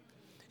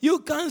 You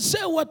can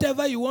say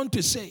whatever you want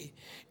to say.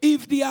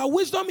 If their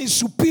wisdom is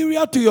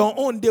superior to your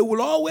own, they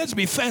will always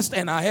be first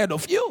and ahead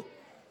of you.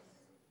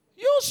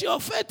 Use your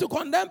faith to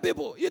condemn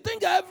people. You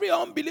think every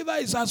unbeliever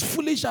is as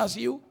foolish as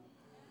you?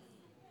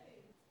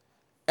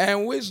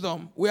 And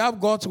wisdom, we have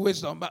God's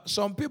wisdom. But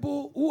some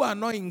people who are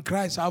not in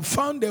Christ have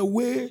found a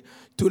way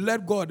to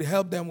let God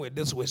help them with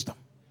this wisdom.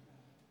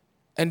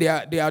 And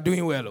they are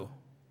doing well.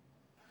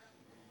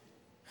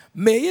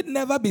 May it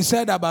never be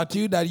said about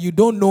you that you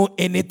don't know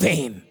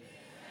anything.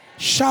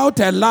 Shout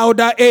a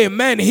louder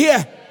amen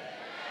here.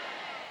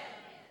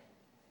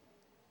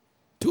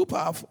 Too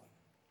powerful.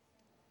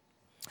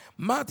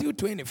 Matthew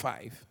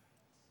 25,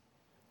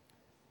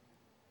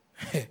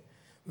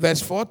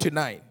 verse 4 to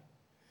 9.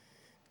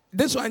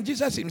 This one,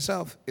 Jesus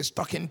himself is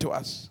talking to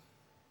us.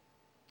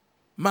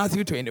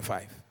 Matthew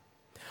 25.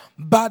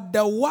 But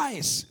the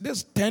wise,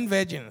 these 10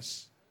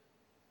 virgins.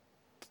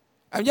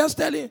 I'm just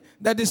telling you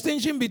the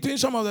distinction between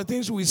some of the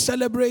things we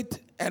celebrate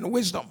and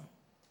wisdom.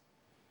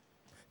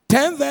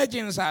 10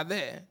 virgins are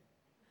there,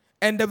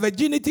 and the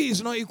virginity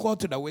is not equal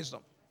to the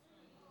wisdom.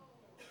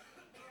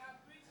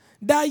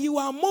 That you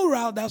are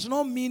moral does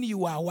not mean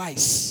you are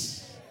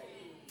wise.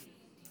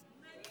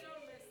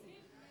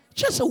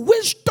 Just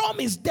wisdom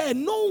is there.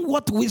 Know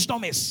what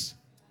wisdom is.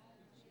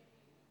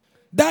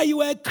 That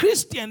you are a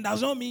Christian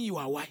does not mean you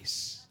are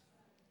wise.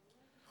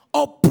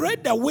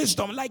 Operate the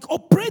wisdom, like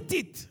operate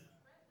it.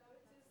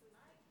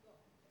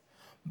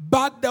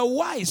 But the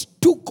wise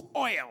took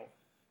oil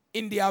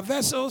in their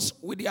vessels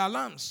with their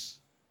lamps.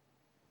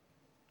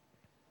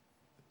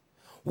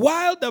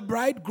 While the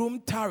bridegroom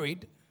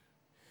tarried,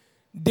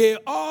 they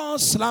all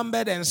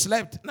slumbered and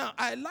slept. Now,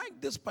 I like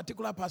this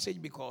particular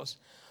passage because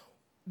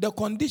the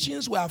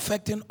conditions were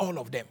affecting all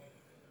of them.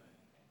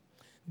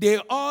 They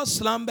all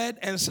slumbered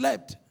and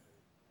slept.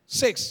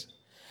 6.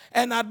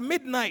 And at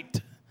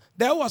midnight,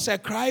 there was a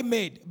cry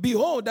made,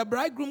 behold, the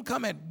bridegroom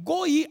cometh,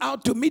 go ye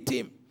out to meet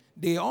him.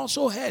 They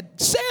also had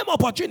same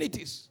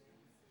opportunities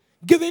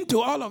given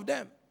to all of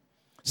them.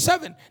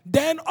 7.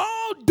 Then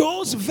all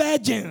those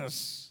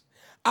virgins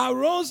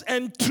arose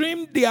and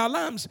trimmed their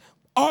lamps.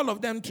 All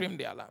of them trimmed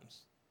their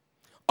lamps.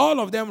 All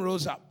of them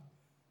rose up.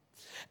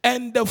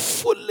 And the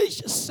foolish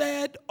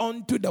said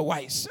unto the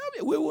wise.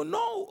 We will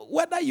know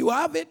whether you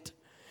have it,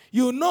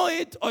 you know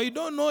it, or you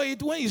don't know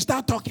it when you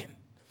start talking.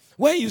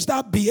 When you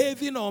start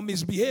behaving or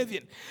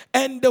misbehaving.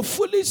 And the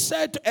foolish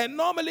said, and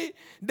normally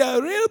the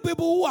real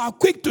people who are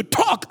quick to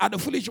talk are the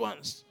foolish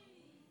ones.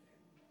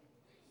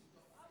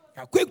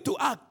 They are quick to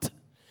act.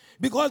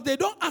 Because they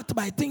don't act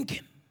by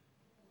thinking.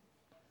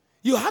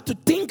 You have to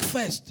think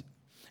first.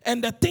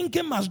 And the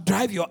thinking must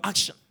drive your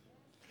action.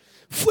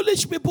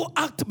 Foolish people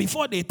act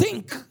before they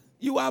think.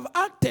 You have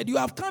acted. You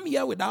have come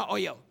here without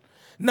oil.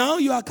 Now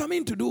you are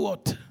coming to do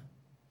what?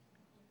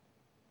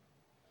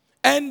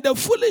 And the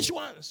foolish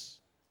ones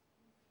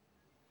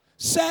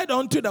said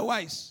unto the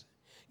wise,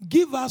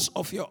 give us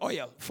of your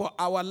oil, for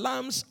our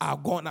lamps are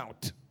gone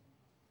out.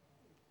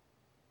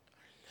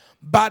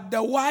 But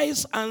the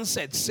wise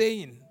answered,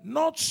 saying,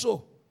 not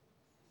so,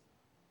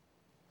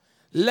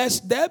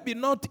 lest there be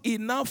not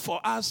enough for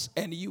us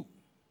and you.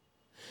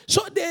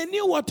 So they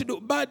knew what to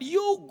do. But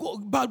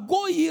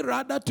go ye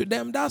rather to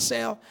them that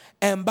sell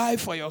and buy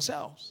for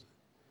yourselves.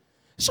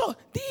 So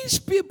these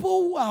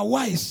people who are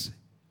wise,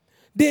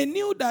 they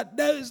knew that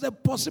there is a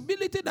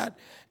possibility that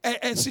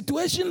a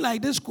situation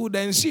like this could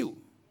ensue.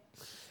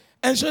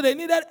 And so they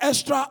needed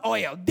extra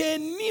oil. They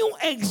knew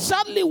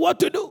exactly what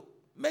to do,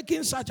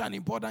 making such an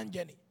important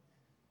journey.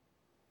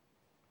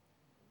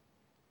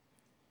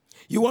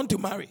 You want to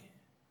marry?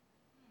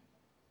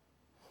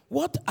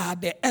 What are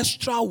the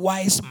extra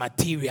wise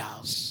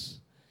materials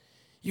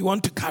you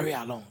want to carry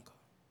along?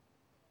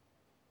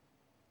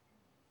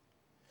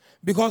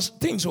 Because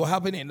things will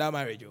happen in that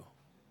marriage.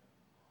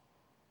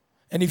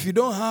 And if you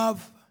don't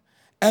have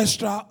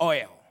extra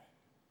oil,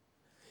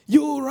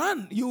 you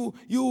run,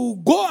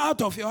 you go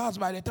out of your house.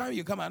 By the time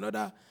you come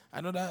another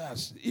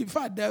house. In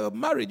fact, the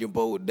marriage,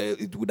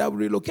 it would have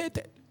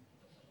relocated.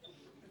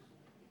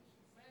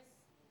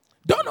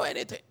 Don't know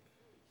anything.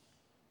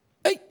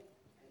 Hey,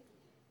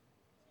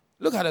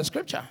 look at the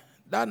scripture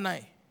that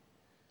night.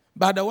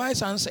 But the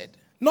wise answered,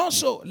 not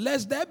so,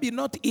 lest there be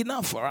not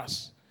enough for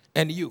us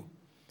and you.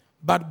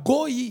 But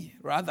go ye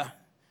rather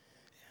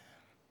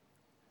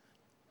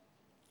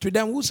to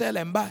them who sell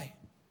and buy.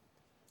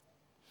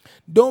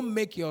 Don't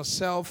make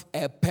yourself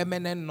a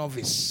permanent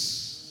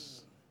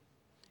novice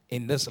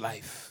in this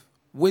life.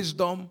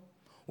 Wisdom,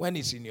 when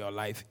it's in your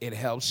life, it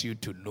helps you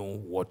to know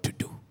what to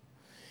do.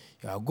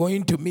 You are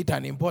going to meet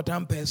an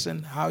important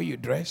person, how you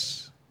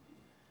dress,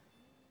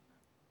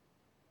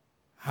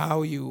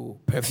 how you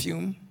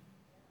perfume,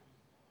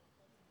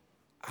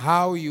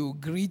 how you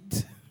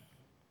greet,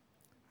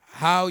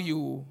 how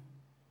you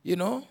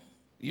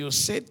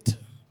sit,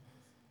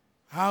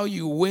 how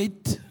you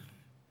wait.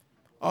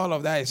 All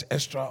of that is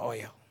extra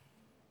oil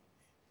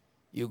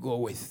you go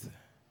with.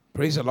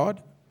 Praise the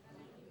Lord.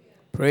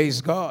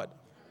 Praise God.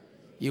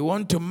 You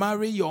want to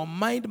marry, your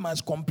mind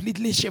must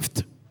completely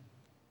shift.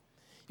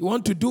 You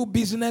want to do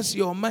business,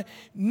 your mind.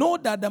 Know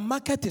that the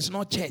market is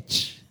not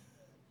church.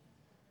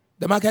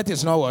 The market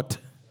is not what?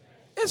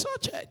 It's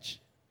not church.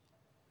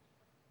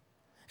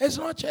 It's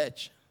not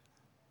church.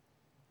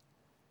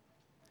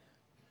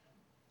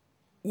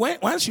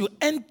 Once you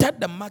enter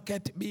the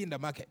market, be in the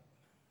market.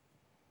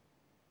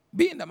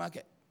 Be in the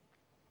market.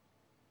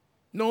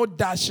 No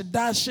dash.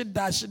 That's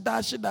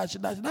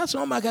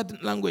not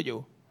market language.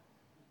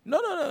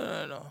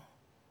 No.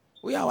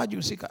 We are what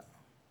you seek.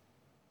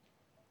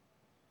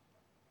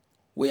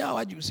 We are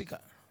what you seek.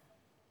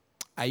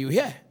 Are you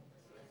here?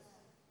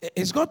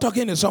 Is God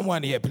talking to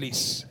someone here,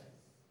 please?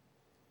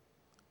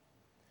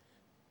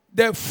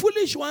 The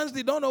foolish ones,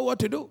 they don't know what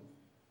to do.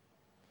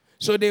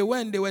 So they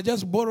were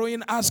just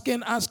borrowing,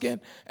 asking,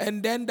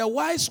 and then the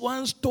wise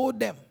ones told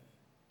them,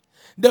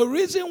 the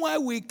reason why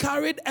we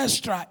carried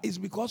extra is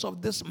because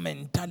of this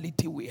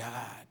mentality we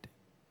had.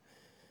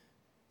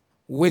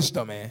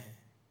 Wisdom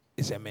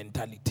is a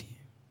mentality.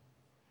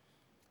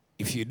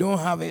 If you don't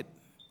have it,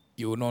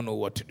 you will not know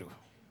what to do.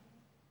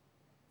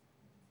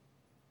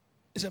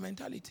 It's a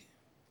mentality.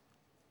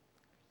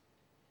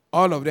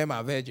 All of them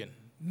are virgin.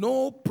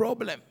 No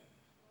problem.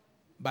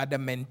 But the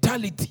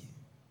mentality.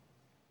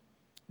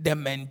 The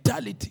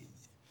mentality.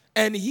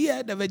 And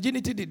here, the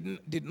virginity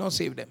did not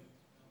save them.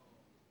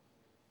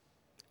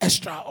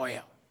 Extra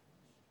oil.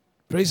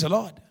 Praise the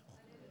Lord.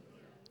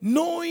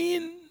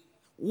 Knowing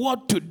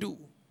what to do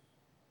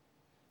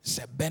is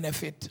a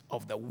benefit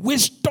of the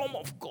wisdom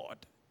of God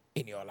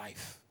in your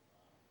life.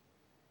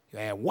 You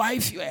are a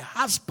wife, you are a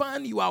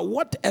husband, you are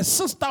what? A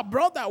sister,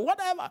 brother,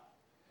 whatever.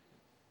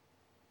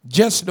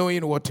 Just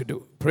knowing what to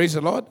do. Praise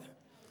the Lord.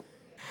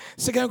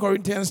 2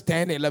 Corinthians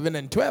 10, 11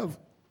 and 12.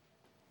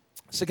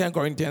 2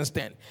 Corinthians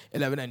 10,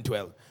 11 and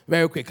 12.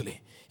 Very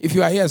quickly. If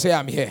you are here, say,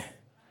 I'm here.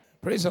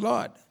 Praise the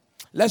Lord.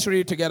 Let's read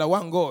it together.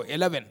 One go.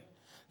 11.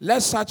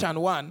 Let such an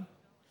one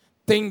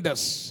think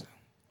this,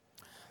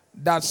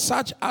 that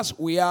such as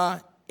we are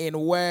in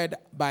word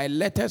by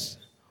letters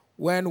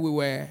when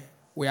we are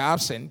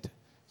absent,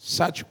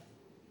 such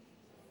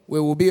we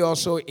will be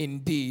also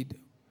indeed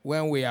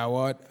when we are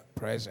what?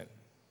 Present.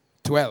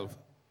 12.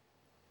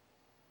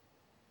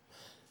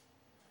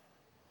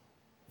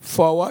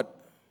 For what?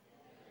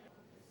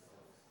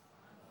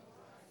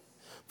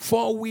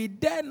 For we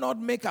dare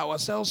not make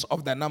ourselves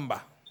of the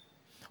number,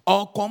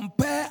 or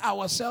compare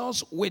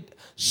ourselves with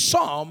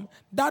some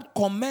that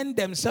commend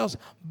themselves,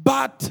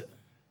 but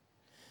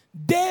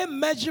they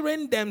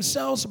measuring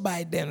themselves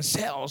by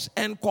themselves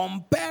and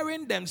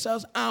comparing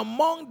themselves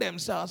among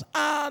themselves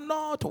are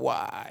not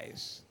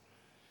wise.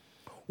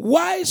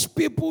 Wise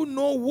people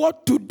know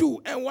what to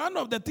do, and one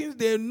of the things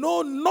they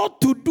know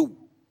not to do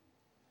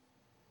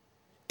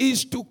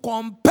is to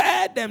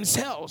compare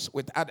themselves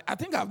with others. I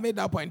think I've made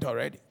that point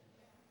already.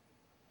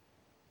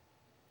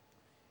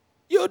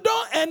 You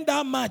don't earn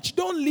that much.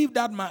 Don't live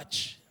that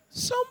much.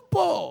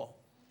 Simple.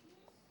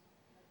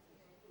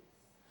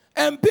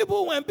 And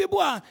when people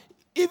are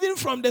even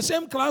from the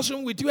same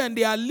classroom with you and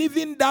they are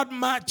living that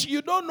much,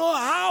 you don't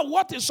know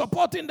what is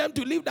supporting them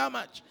to live that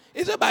much.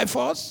 Is it by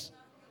force?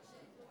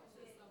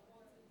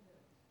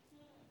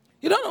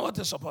 You don't know what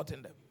is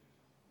supporting them.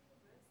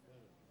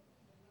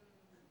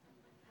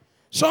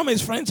 Some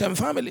is friends and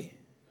family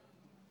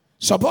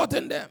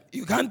supporting them.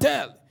 You can't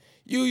tell.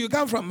 You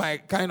come from my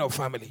kind of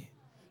family.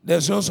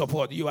 There's no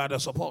support. You are the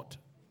support.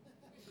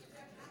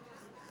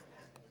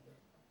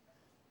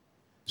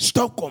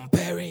 Stop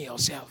comparing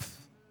yourself.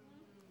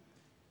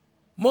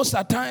 Most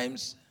of the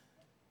times,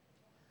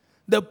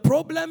 the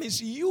problem is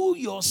you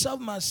yourself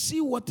must see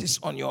what is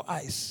on your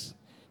eyes.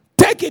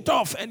 Take it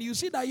off and you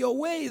see that your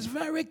way is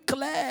very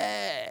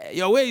clear.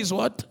 Your way is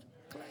what?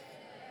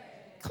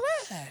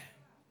 Clear.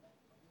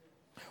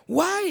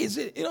 Why is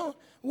it,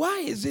 why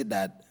is it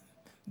that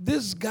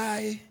this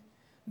guy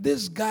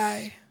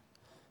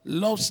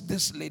loves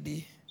this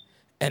lady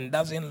and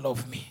doesn't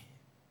love me?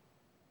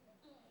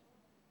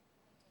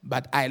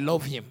 But I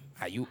love him.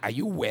 Are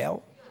you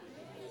well?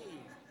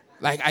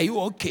 Like, are you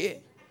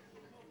okay?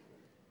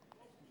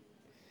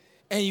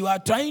 And you are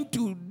trying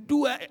to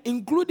do,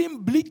 including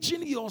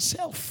bleaching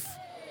yourself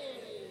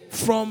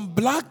from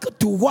black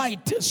to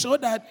white so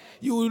that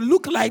you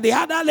look like the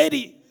other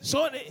lady.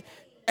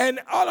 And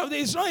all of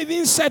this, it's not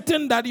even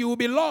certain that you will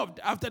be loved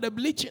after the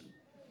bleaching.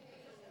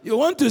 You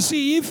want to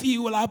see if he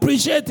will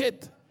appreciate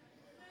it.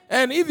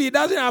 And if he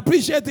doesn't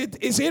appreciate it,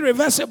 it's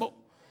irreversible.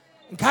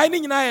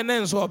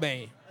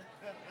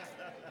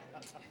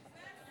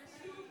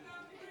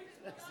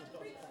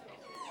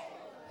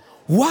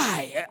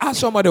 Why? Ask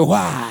somebody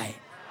why.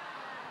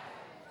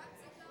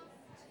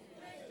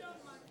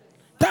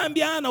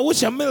 Tambiana,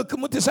 what's your milk?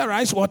 Mutisa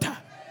rice water.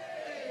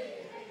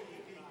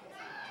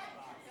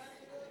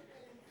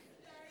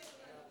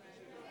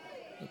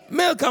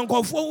 Milk and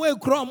coffee way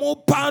cromo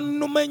pan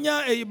no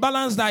menya a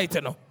balanced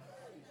diet. No,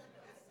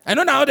 I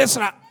don't know how this.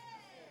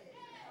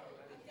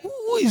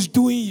 Who is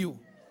doing you?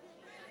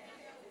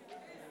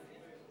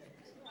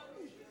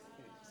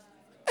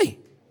 Hey,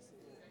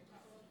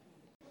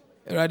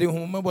 ready? Who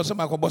remember some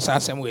of us are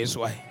some ways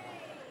why?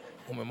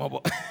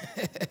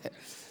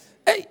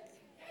 Hey,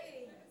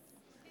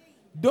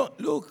 don't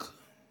look.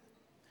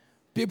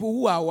 People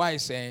who are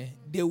wise,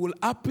 they will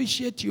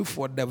appreciate you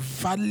for the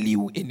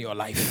value in your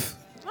life.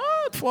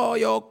 For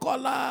your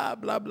color,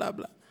 blah, blah,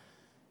 blah.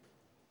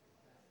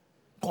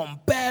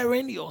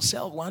 Comparing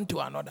yourself one to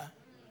another.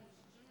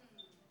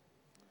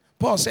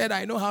 Paul said,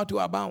 I know how to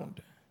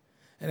abound,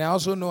 and I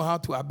also know how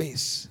to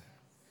abase.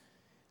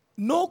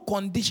 No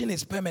condition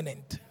is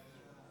permanent.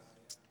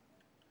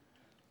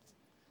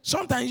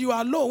 Sometimes you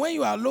are low. When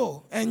you are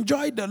low,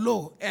 enjoy the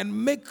low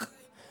and make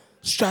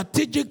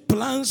strategic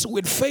plans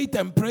with faith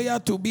and prayer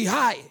to be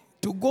high,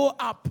 to go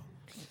up.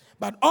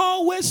 But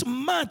always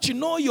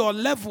know your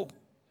level.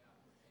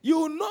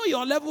 You know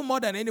your level more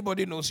than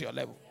anybody knows your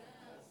level.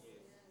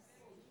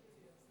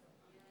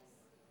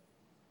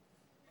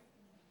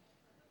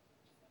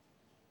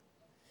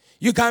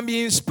 You can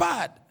be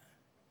inspired,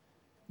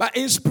 but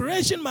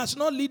inspiration must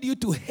not lead you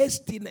to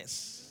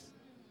hastiness.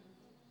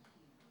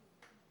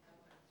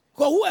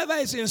 Because whoever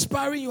is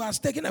inspiring you has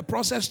taken a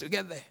process to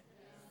get there.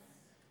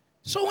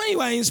 So when you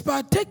are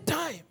inspired, take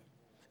time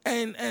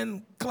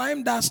and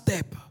climb that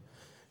step.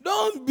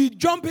 Don't be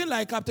jumping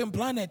like Captain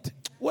Planet.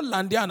 What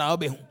Landiana I'll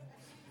be.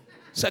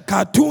 So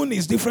cartoon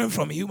is different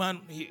from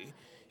human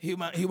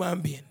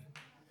being.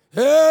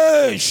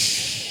 Hey,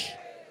 shh.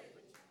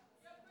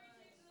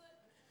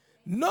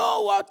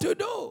 Know what to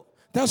do.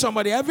 Tell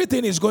somebody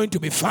everything is going to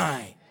be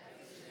fine.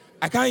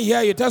 I can't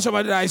hear you. Tell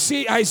somebody that I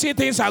see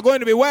things are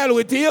going to be well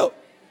with you.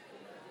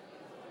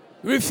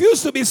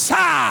 Refuse to be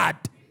sad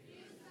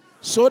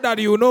so that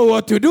you know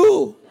what to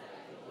do.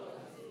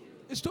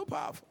 It's too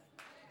powerful.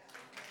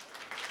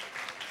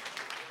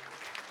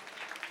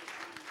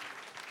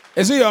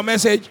 Is it your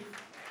message?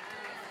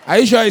 Are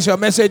you sure it's your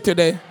message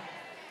today?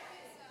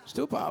 It's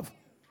too powerful.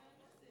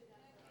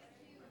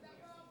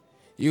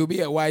 You'll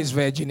be a wise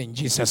virgin in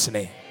Jesus'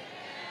 name.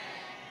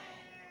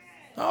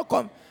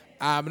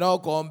 I'm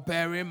not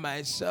comparing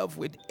myself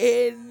with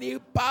any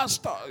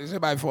pastor. Is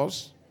it by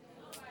force?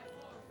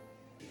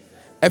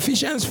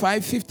 Ephesians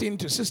 5:15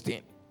 to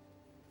 16.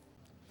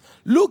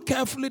 Look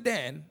carefully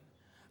then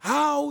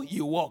how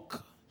you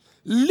walk.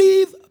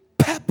 Live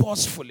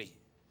purposefully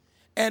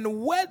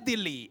and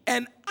worthily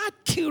and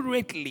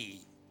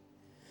accurately,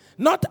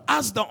 not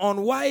as the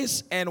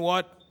unwise and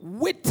what?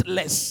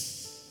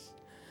 Witless.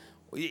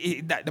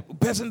 The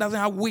person doesn't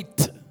have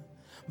wit,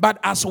 but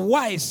as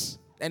wise.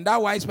 And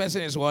that wise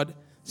person is what?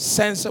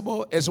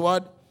 Sensible, is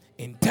what?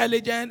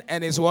 Intelligent,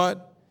 and is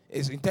what?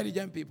 Is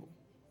intelligent people.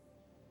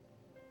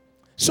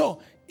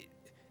 So,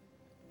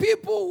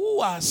 people who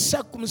are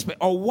circumspect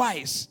or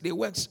wise, they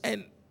work,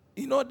 and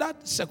you know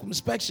that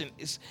circumspection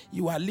is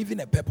you are living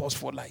a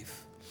purposeful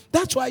life.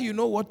 That's why you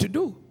know what to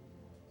do.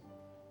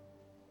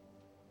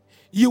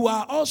 You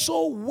are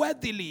also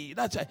worthily,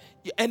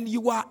 and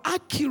you are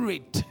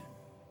accurate.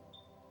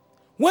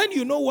 When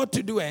you know what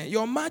to do,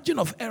 your margin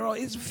of error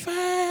is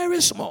very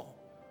small.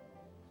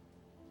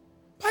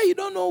 But you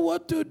don't know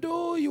what to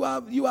do. You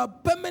are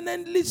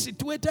permanently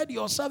situated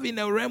yourself in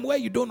a realm where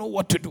you don't know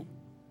what to do.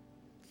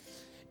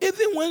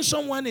 Even when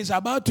someone is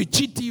about to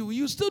cheat you,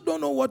 you still don't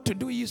know what to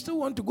do. You still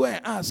want to go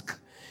and ask,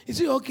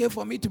 is it okay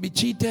for me to be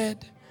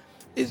cheated?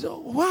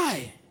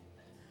 Why?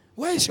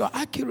 Where is your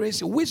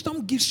accuracy?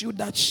 Wisdom gives you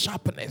that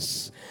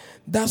sharpness,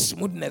 that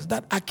smoothness,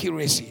 that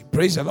accuracy.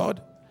 Praise the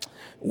Lord.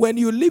 When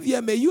you live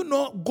here, may you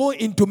not go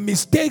into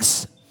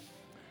mistakes.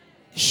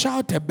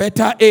 Shout a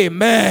better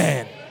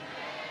amen.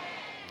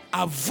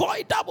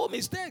 Avoidable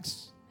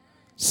mistakes.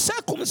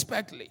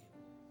 Circumspectly.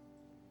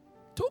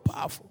 Too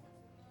powerful.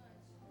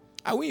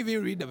 I won't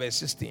even read the verse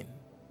 16.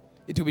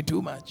 It will be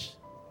too much.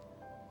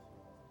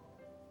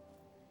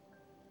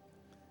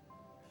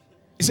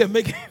 He said,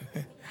 make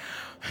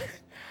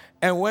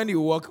and when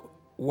you walk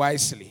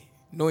wisely,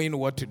 knowing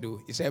what to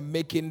do, he said,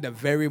 making the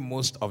very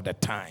most of the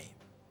time.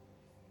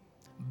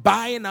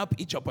 Buying up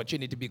each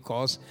opportunity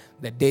because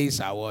the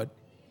days are what?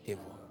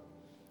 Evil.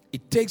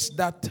 It takes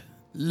that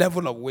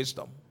level of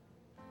wisdom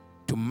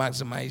to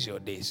maximize your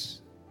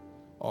days.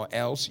 Or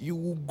else you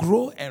will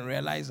grow and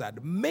realize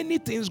that many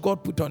things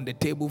God put on the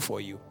table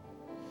for you,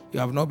 you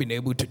have not been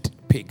able to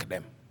pick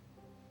them.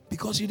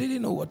 Because you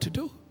didn't know what to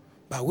do.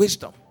 By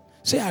wisdom.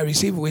 Say, I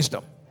receive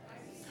wisdom.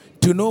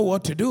 To know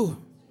what to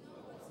do.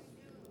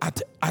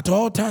 At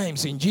all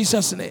times, in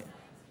Jesus' name.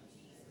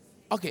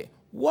 Okay,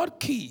 what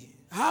key?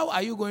 How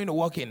are you going to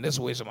walk in this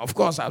wisdom? Of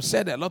course, I've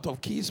said a lot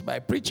of keys by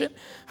preaching.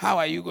 How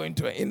are you going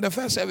to? In the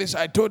first service,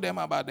 I told them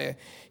about the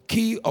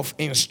key of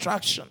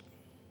instruction.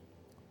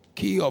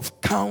 Key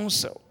of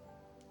counsel.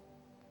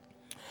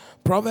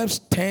 Proverbs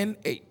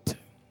 10:8.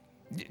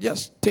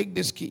 Just take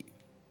this key.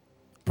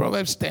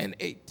 Proverbs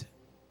 10:8.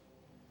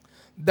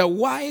 The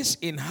wise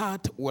in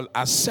heart will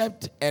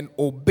accept and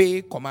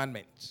obey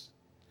commandments,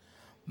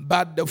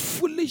 but the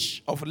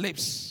foolish of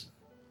lips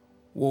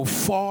will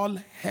fall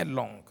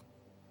headlong.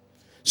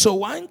 So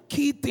one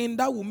key thing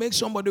that will make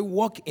somebody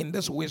walk in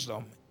this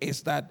wisdom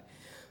is that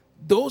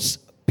those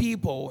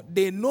people,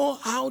 they know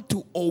how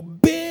to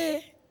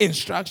obey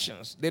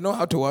instructions. They know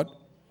how to what?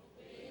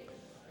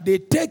 They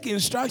take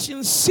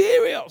instructions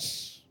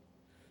serious.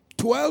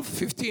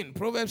 12:15.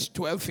 Proverbs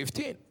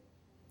 12:15.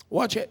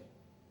 Watch it.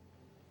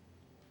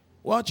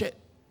 Watch it.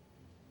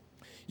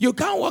 You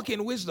can't walk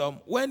in wisdom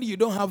when you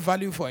don't have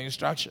value for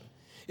instruction.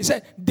 He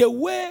said, the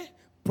way,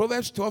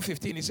 Proverbs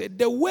 12:15, he said,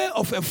 the way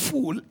of a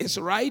fool is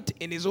right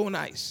in his own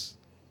eyes.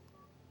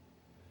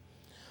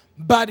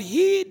 But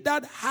he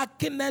that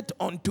hearkeneth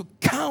unto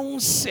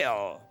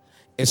counsel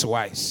is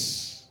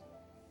wise.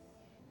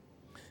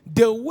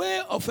 The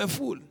way of a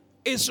fool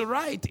is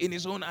right in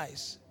his own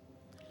eyes.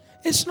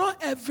 It's not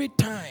every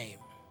time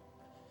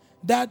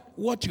that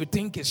what you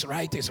think is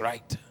right is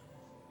right.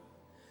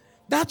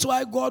 That's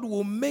why God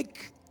will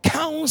make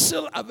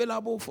counsel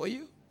available for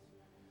you.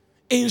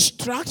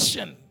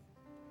 Instruction.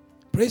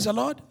 Praise the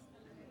Lord.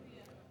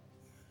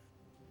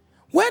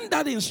 When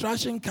that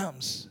instruction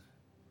comes,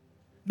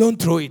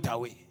 don't throw it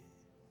away.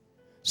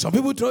 Some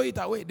people throw it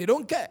away. They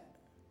don't care.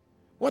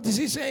 What is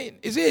he saying?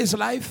 Is it his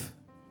life?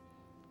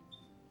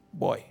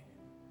 Boy.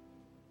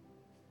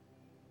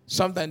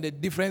 Sometimes the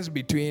difference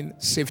between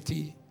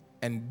safety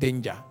and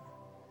danger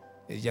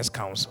is just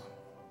counsel.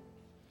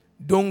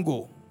 Don't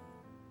go.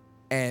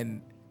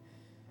 And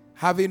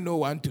having no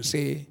one to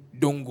say,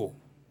 don't go.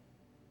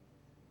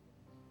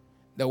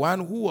 The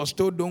one who was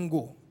told don't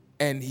go,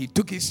 and he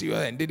took it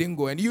serious and didn't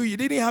go, and you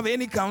didn't have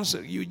any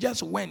counsel, you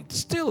just went.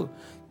 Still,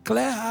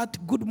 clear heart,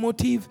 good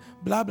motive,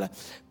 blah, blah.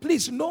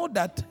 Please know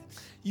that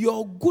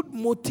your good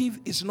motive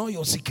is not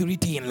your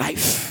security in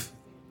life.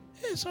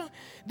 Yes,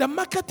 the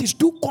market is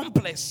too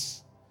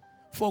complex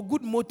for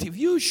good motive.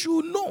 You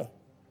should know.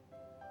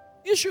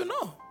 You should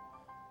know.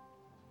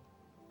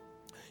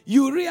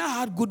 Uriah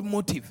had good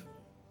motive.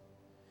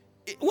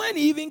 When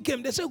he even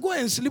came, they said, go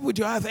and sleep with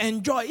your wife,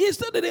 enjoy. He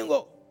still didn't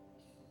go.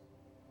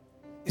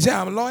 He said,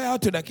 I'm loyal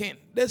to the king.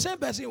 The same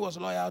person he was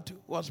loyal to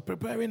was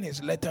preparing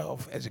his letter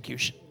of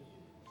execution.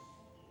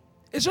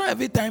 It's not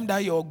every time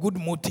that your good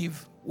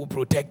motive will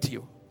protect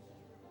you.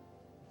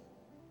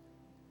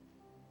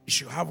 You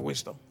should have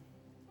wisdom.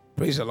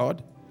 Praise the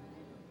Lord.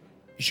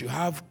 You should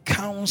have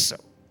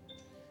counsel.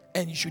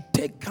 And you should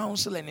take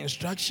counsel and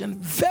instruction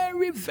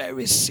very,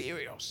 very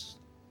serious.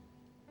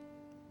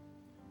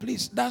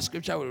 Please, that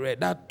scripture we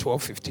read, that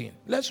 12:15.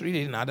 Let's read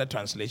it in other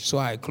translation so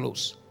I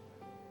close.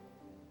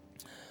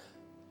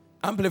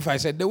 Amplify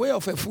said, the way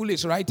of a fool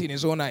is right in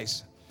his own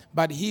eyes,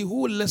 but he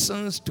who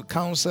listens to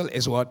counsel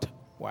is what?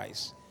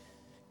 Wise.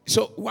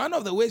 So one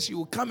of the ways you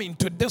will come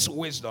into this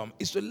wisdom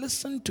is to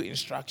listen to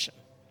instruction.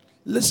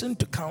 Listen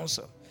to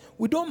counsel.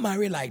 We don't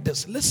marry like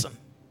this. Listen.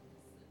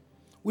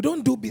 We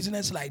don't do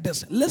business like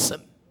this.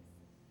 Listen.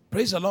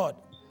 Praise the Lord.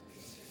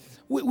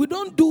 We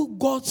don't do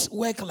God's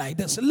work like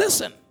this.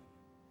 Listen.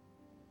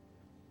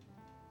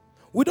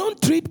 We don't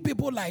treat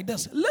people like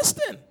this.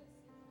 Listen.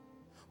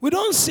 We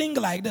don't sing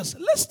like this.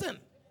 Listen.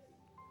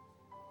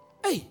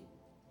 Hey.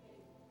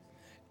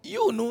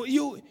 You know,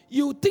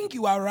 you think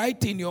you are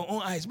right in your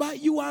own eyes,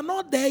 but you are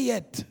not there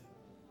yet.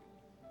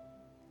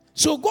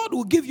 So God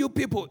will give you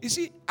people. You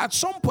see, at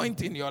some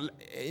point in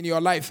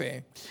your life,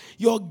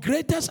 your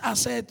greatest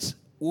asset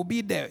will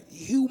be the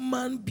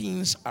human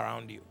beings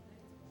around you.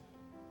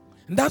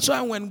 And that's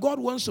why when God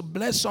wants to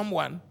bless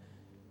someone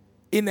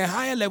in a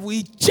higher level,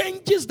 he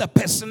changes the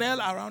personnel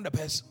around the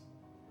person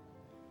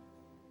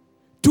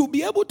to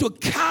be able to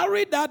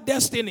carry that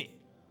destiny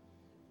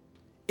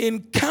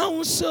in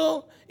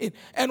counsel.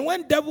 And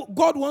when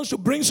God wants to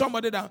bring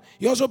somebody down,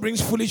 he also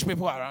brings foolish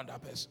people around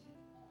that person,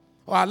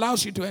 or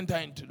allows you to enter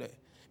into there,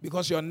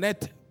 because your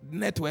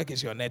network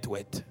is your net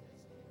worth.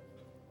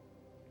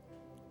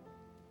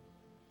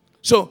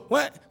 So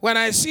when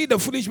I see the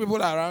foolish people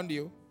around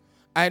you,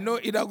 I know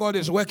either God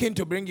is working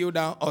to bring you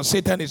down or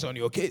Satan is on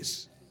your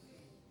case.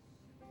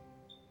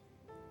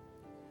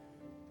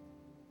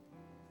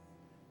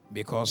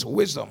 Because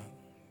wisdom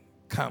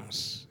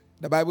comes.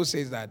 The Bible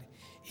says that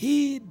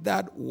he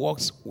that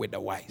walks with the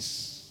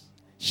wise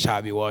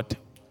shall be what?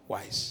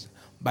 Wise.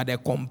 But the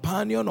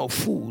companion of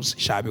fools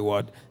shall be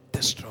what?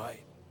 Destroyed.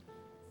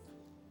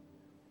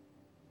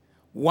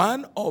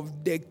 One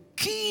of the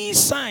key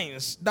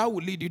signs that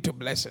will lead you to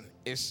blessing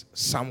is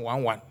Psalm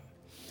 1:1.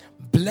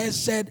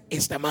 Blessed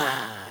is the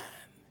man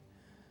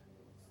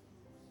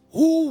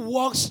who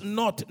walks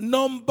not,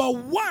 number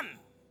one,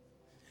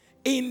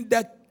 in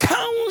the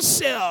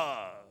counsel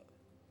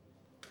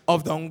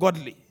of the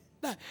ungodly.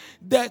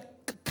 The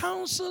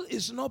counsel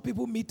is not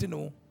people meeting.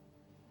 No.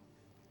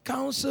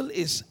 Counsel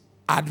is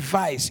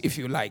advice, if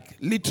you like,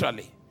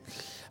 literally.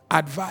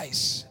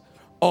 Advice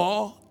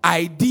or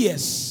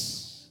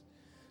ideas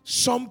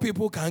some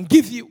people can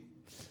give you.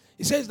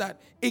 It says that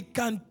it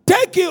can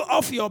take you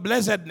off your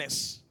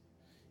blessedness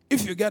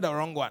if you get the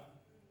wrong one.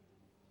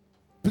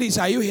 Please,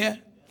 are you here?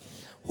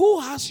 Who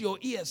has your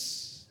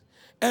ears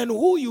and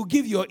who you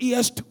give your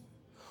ears to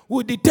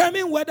will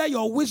determine whether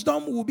your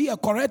wisdom will be a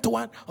correct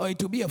one or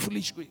it will be a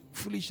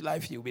foolish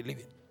life you'll be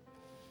living.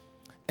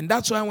 And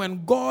that's why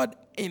when God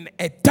in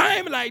a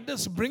time like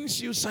this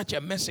brings you such a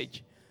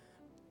message,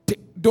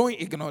 don't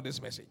ignore this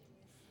message.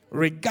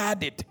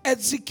 Regard it.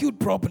 Execute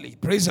properly.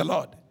 Praise the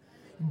Lord.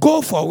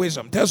 Go for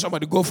wisdom. Tell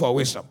somebody, go for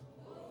wisdom.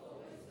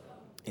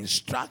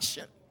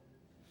 Instruction.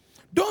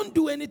 Don't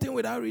do anything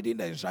without reading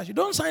the instruction.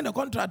 Don't sign a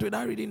contract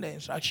without reading the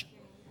instruction.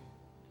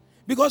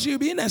 Because you'll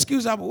be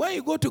inexcusable. When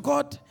you go to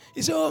court,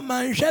 you say, oh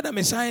man, share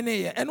them sign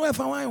here. And where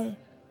for why?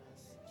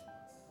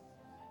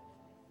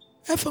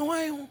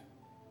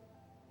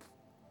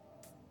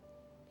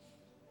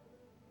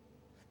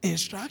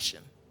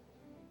 Instruction.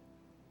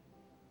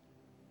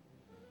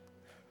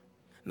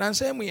 Now,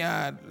 same we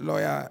had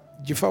lawyer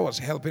Jifa was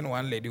helping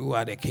one lady who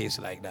had a case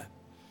like that.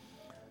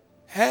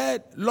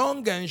 Heard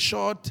long and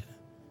short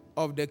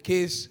of the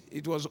case,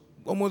 it was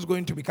almost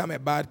going to become a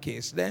bad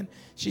case. Then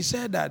she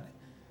said that,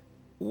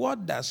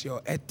 what does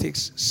your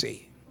ethics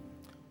say?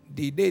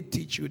 Did they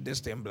teach you this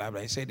thing, blah,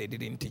 blah? I said they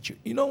didn't teach you.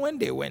 You know, when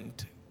they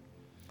went,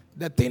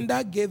 the thing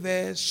that gave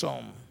her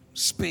some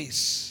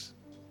space,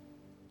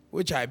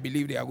 which I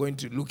believe they are going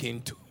to look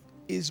into,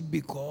 is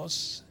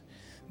because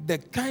the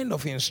kind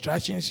of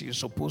instructions you're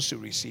supposed to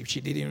receive,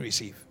 she didn't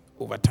receive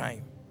over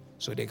time.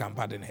 So they can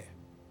pardon her.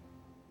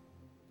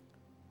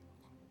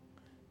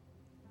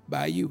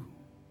 By you.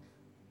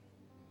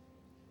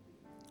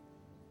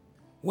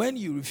 When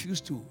you refuse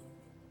to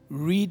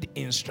read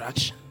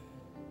instruction,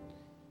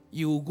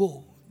 you will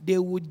go. They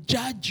will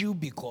judge you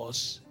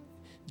because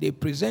they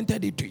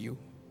presented it to you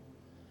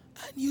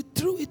and you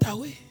threw it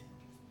away.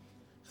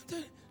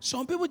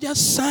 Some people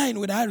just sign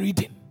without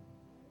reading.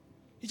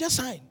 You just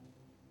sign.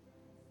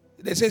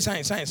 They say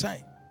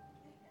sign.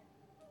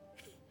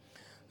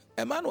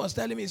 A man was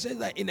telling me, he says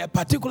that in a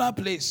particular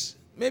place,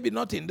 maybe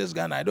not in this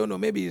Ghana, I don't know,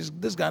 maybe it's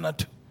this Ghana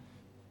too.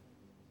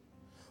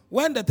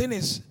 When the thing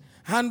is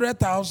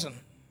 100,000,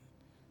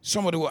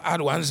 somebody will add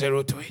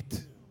 10 to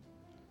it.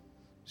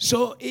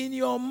 So in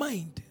your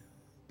mind,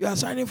 you are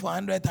signing for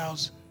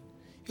 100,000.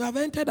 You have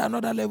entered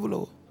another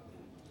level.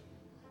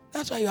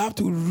 That's why you have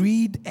to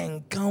read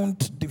and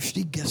count the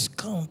figures.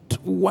 Count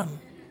 1,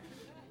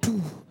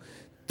 2,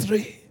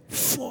 3,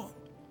 4.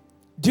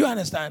 Do you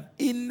understand?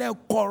 In a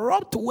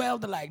corrupt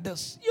world like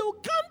this, you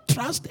can't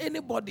trust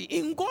anybody.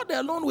 In God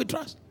alone we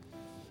trust.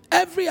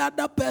 Every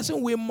other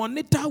person, we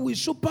monitor, we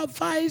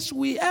supervise,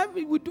 we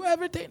do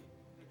everything.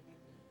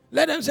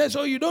 Let them say,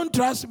 so you don't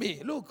trust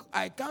me. Look,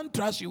 I can't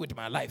trust you with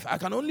my life. I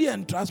can only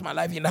entrust my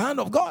life in the hand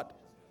of God.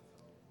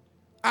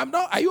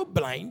 Are you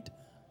blind?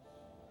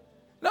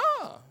 No.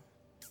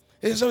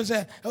 If someone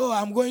say, oh,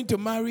 I'm going to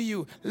marry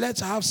you.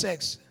 Let's have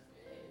sex.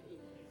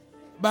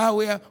 But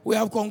we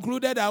have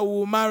concluded that we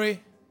will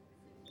marry,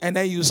 and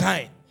then you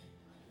sign.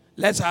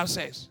 Let's have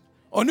sex.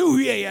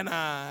 Onu here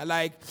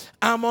like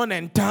Ammon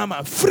and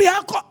Tamar. Free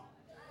alcohol.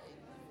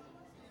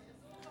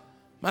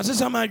 My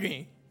sister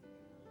Marjorie.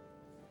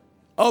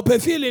 O pe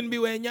feeling bi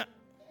wenya.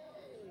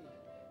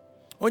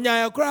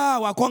 Onya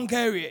yakra wa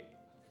conquer.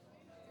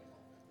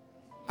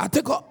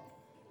 Ateko.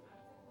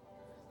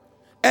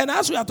 And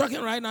as we are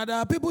talking right now, there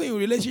are people in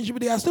relationship,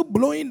 they are still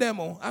blowing them.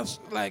 As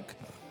like,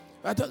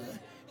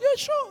 you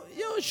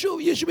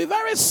should be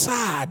very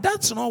sad.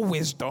 That's not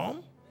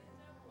wisdom.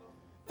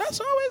 That's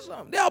not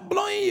wisdom. They are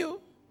blowing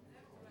you.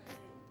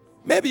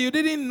 Maybe you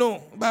didn't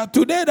know, but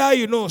today that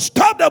you know,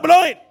 stop the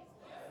blowing.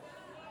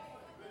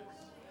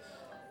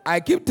 I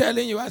keep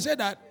telling you, I said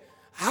that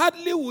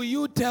hardly will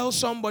you tell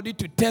somebody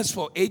to test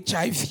for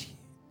HIV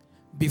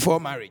before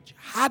marriage.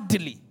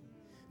 Hardly.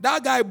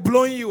 That guy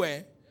blowing you,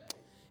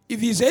 if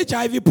he's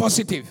HIV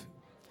positive,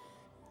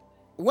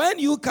 when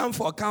you come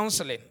for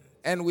counseling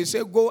and we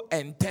say go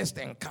and test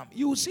and come,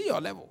 you will see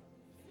your level.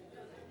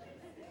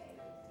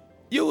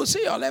 You will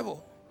see your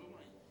level.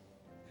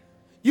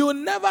 You will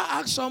never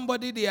ask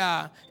somebody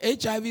their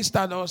HIV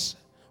status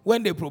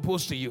when they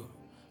propose to you.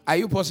 Are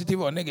you positive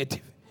or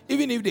negative?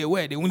 Even if they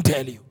were, they won't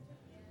tell you.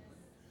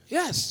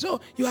 Yes, so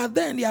you are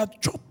there and they are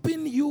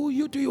chopping you.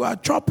 You too, you are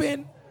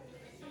chopping.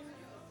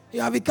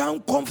 You have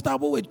become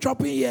comfortable with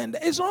chopping here. And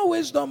it's not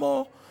wisdom.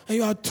 And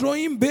you are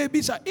throwing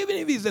babies out. Even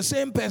if it's the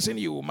same person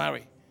you will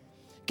marry.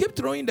 Keep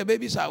throwing the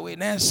babies away.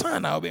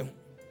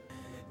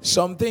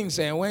 Some things,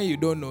 and when you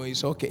don't know,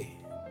 it's okay.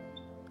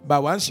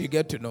 But once you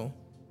get to know,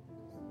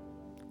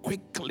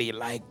 quickly,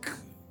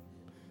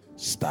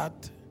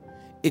 start.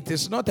 It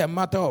is not a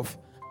matter of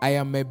I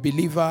am a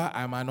believer,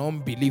 I'm an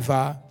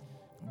unbeliever,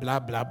 blah,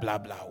 blah, blah,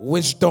 blah.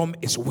 Wisdom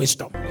is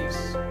wisdom,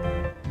 please.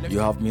 You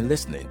have been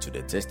listening to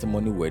the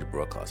Testimony Word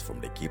broadcast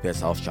from the Keeper's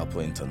House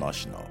Chapel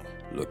International,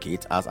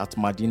 located at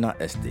Madina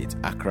Estate,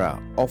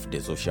 Accra, off the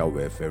Social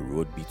Welfare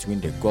Road between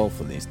the Gulf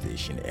Filling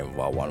Station and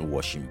Vawan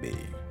Washing Bay.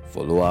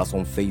 Follow us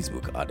on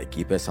Facebook at the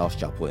Keeper's House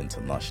Chapel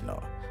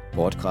International,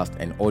 podcast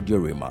and audio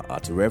rema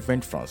at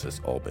Reverend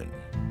Francis Alban.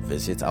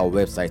 Visit our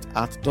website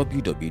at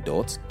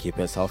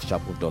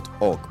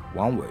www.keepershousechapel.org,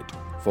 one word.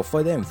 For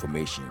further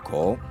information,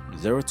 call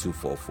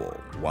 0244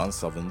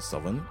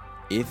 177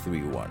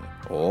 831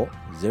 or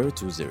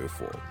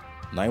 0204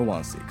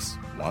 916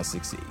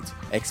 168.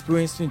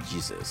 Experiencing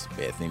Jesus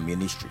Birthing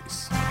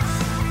Ministries.